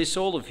 "Drink from this,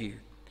 all of you.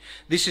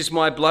 This is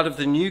my blood of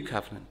the new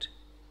covenant,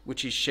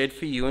 which is shed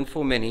for you and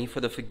for many for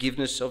the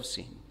forgiveness of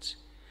sins.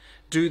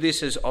 Do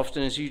this as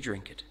often as you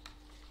drink it,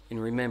 in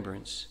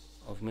remembrance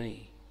of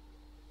me."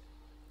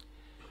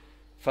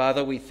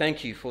 Father, we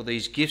thank you for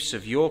these gifts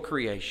of your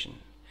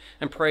creation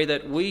and pray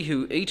that we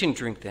who eat and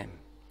drink them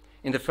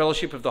in the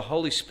fellowship of the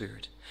Holy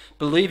Spirit,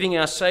 believing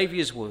our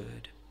Saviour's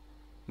word,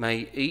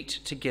 may eat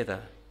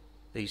together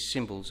these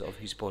symbols of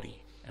his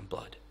body and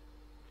blood.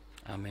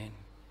 Amen.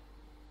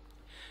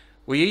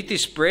 We eat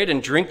this bread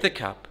and drink the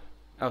cup.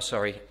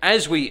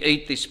 As we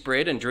eat this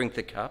bread and drink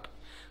the cup,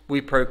 we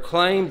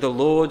proclaim the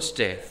Lord's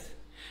death.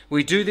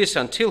 We do this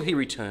until he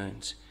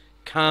returns.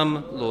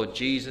 Come, Lord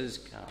Jesus,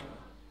 come.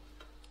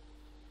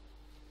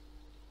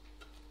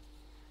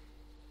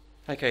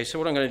 Okay, so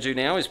what I'm going to do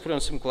now is put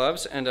on some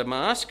gloves and a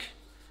mask.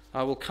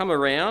 I will come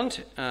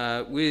around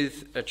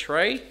with a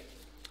tray.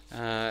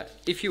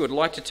 If you would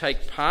like to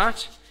take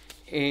part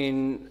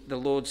in the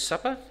Lord's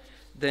Supper,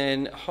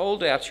 then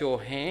hold out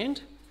your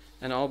hand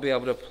and I'll be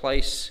able to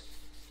place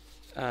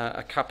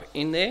a cup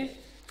in there.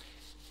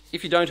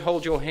 If you don't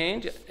hold your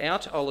hand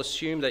out, I'll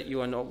assume that you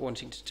are not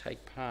wanting to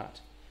take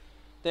part.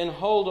 Then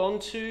hold on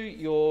to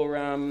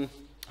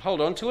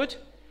it,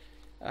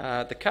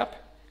 the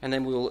cup, and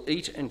then we'll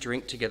eat and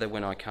drink together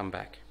when I come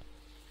back.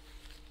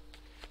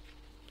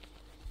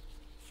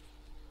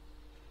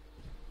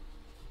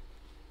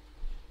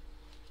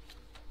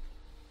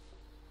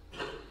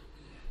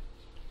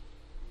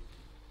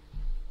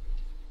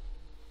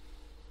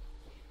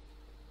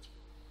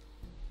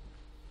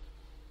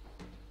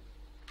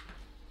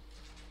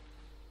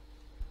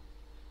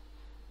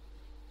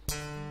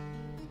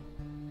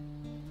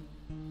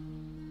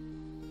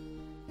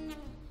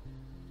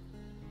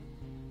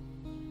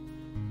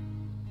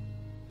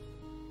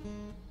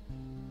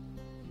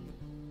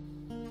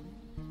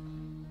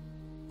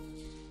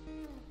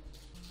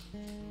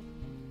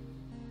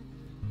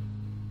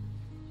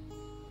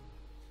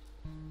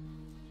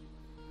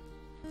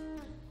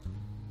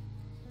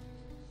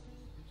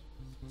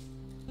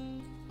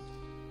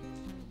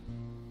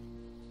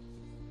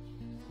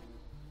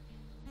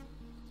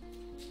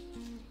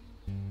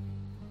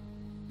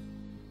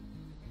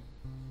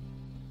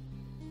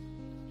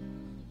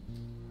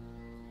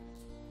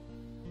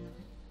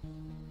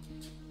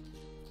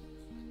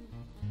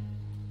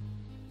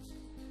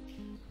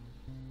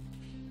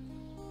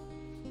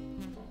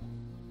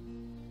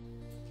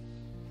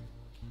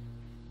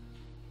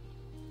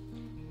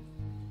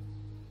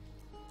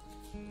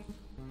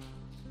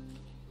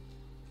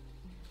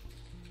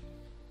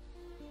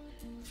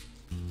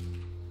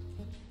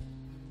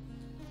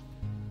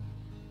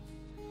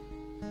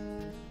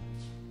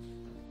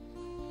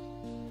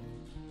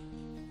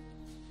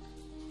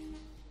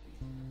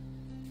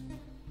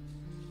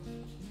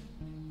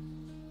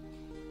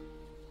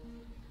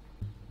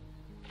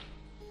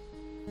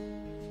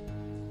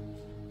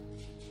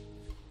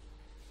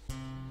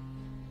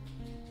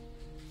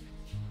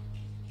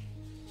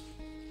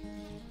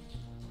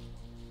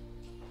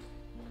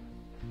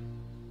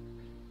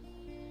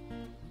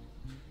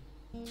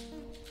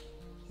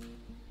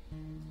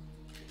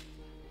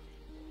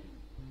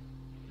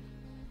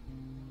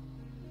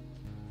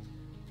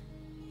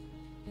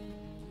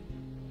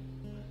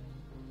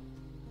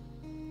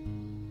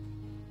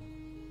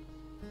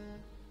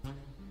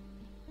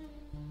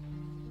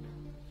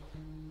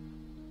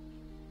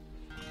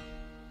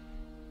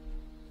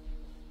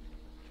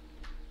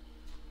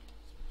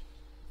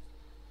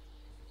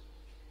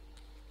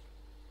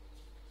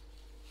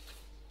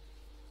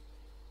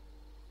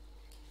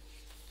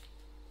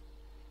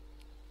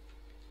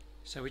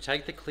 So we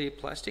take the clear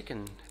plastic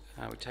and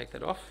we take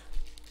that off.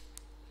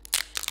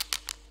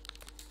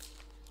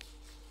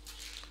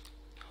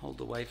 Hold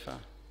the wafer.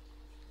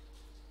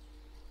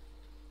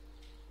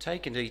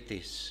 Take and eat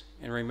this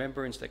in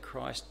remembrance that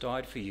Christ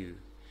died for you,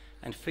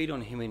 and feed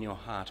on him in your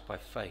heart by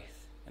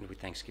faith and with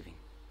thanksgiving.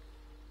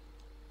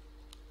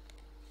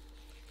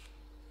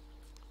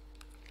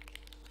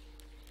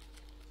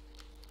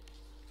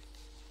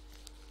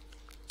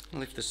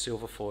 Lift the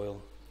silver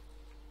foil.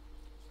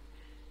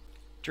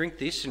 Drink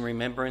this in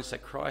remembrance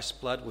that Christ's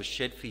blood was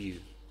shed for you,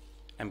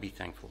 and be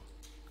thankful.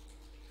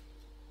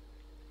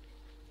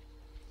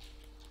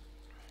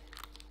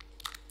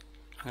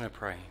 I'm going to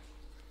pray.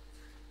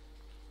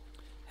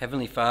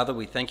 Heavenly Father,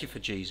 we thank you for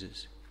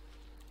Jesus.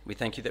 We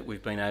thank you that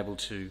we've been able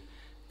to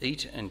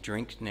eat and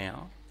drink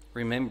now,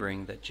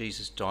 remembering that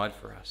Jesus died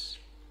for us.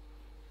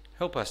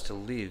 Help us to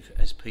live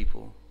as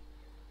people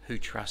who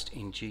trust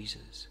in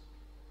Jesus,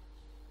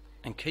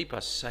 and keep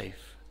us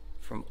safe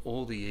from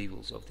all the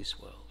evils of this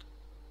world.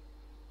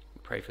 We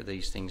pray for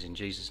these things in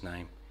Jesus'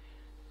 name.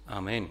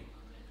 Amen.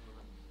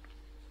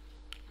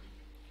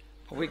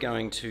 We're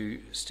going to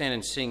stand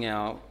and sing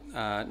our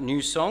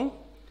new song,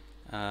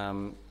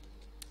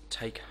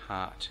 Take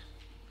Heart.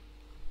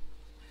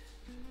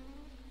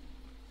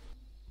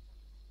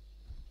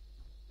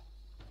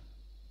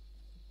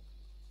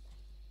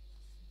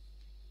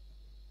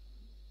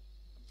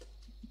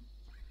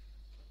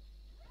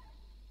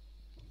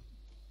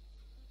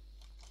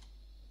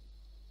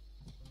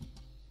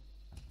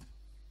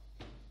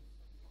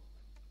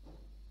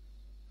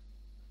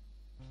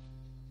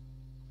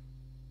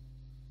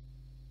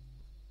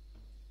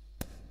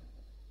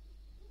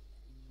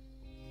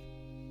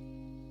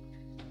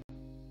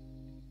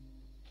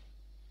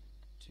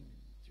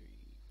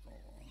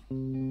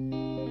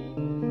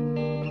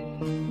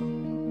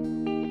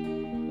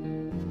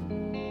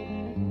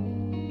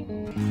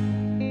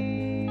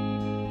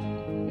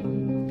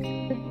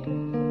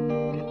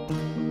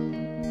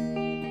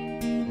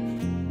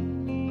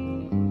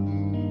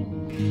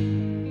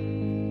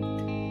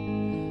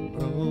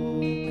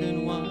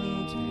 Broken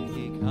one,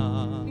 take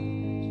heart,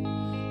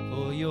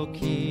 for your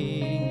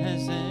King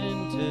has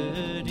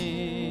entered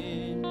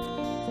in,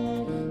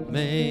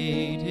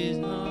 made his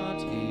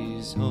heart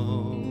his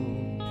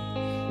home,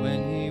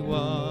 when he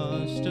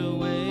washed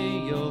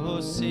away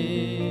your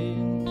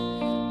sin.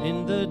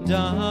 In the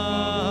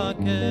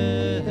darkest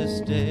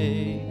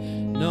day,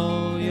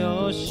 know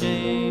your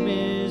shame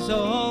is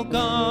all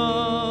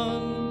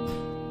gone.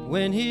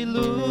 When he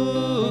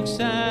looks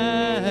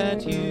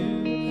at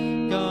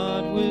you,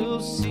 God will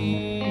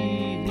see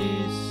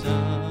his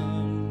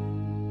Son.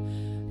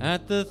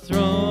 At the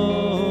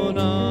throne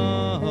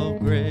of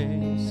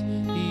grace,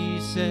 he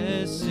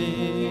says,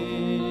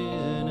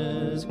 sinners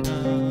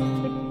come.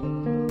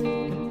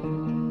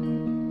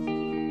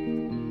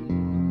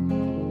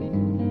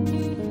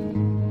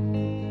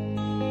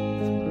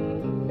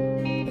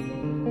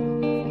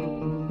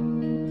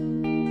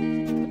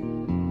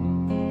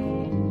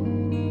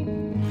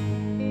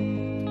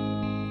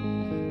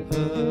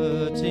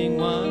 Hurting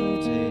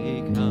one,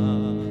 take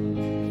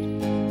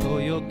heart, for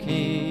your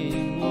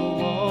King will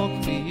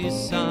walk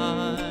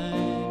beside.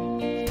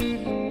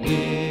 With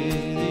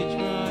each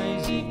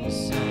rising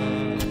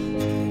sun,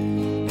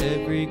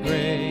 every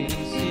grace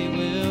he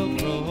will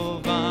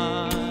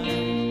provide.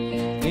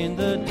 In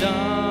the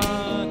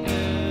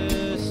darkest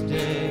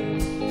day,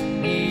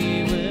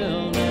 he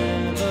will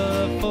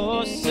never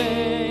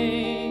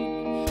forsake,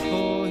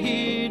 for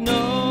he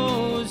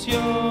knows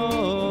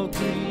your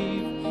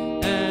grief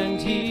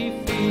and he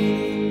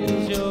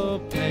feels your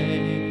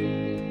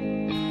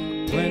pain.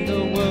 When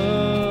the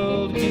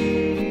world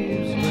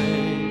gives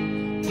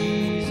way,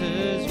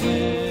 Jesus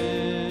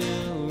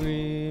will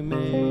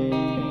remain.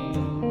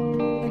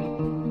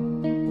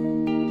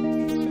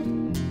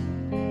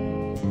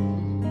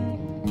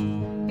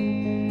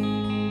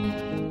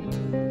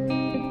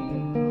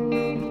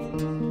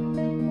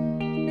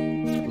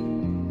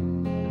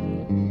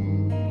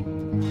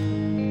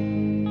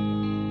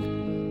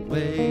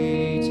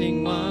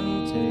 Waiting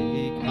one,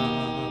 take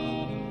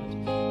heart,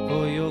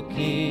 for your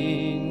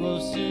King will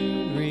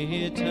soon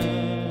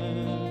return.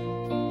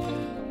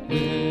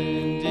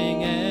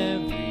 Winding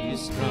every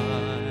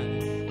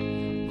strife,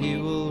 he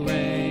will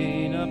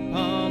reign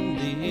upon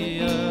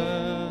the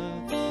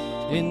earth.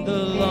 In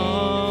the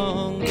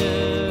longest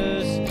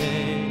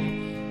day,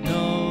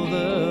 know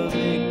the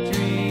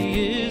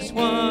victory is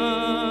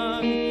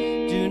won.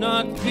 Do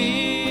not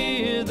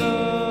fear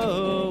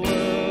the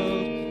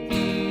world,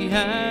 he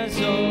has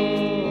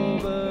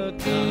overcome.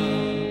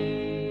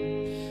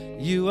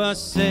 You are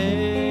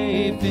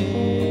safe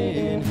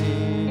in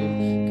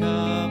him,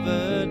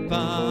 covered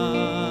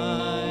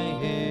by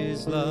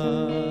his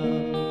love.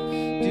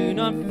 Do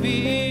not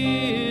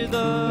fear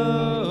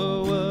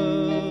the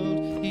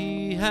world,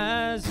 he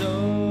has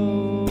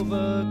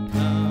overcome.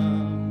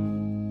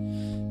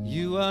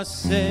 You are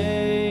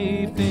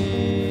safe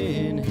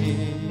in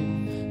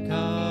him,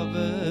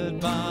 covered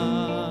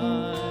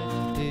by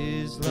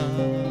his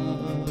love.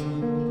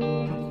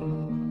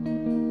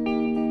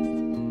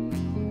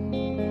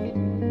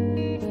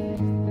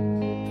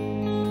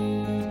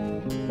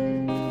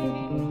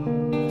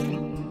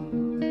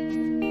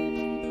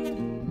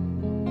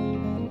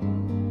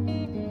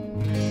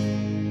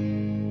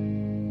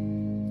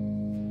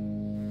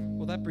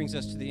 brings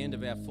us to the end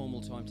of our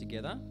formal time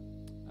together.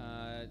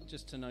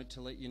 Just to note to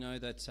let you know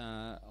that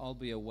I'll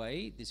be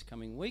away this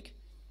coming week,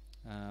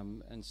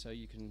 and so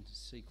you can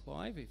see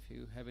Clive if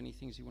you have any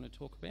things you want to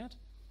talk about.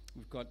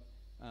 We've got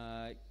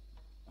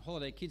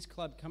Holiday Kids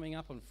Club coming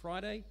up on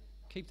Friday.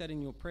 Keep that in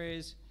your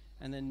prayers.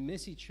 And then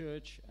Messy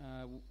Church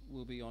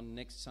will be on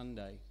next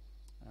Sunday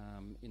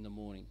in the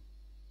morning.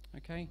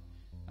 Okay?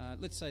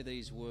 Let's say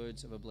these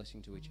words of a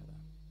blessing to each other.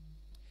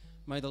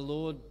 May the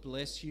Lord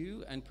bless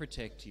you and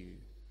protect you.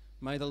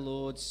 May the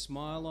Lord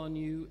smile on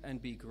you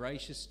and be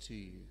gracious to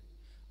you.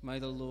 May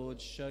the Lord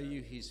show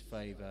you his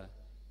favour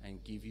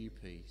and give you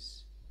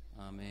peace.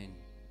 Amen.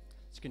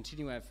 Let's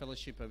continue our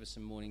fellowship over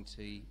some morning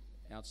tea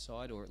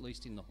outside, or at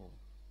least in the hall.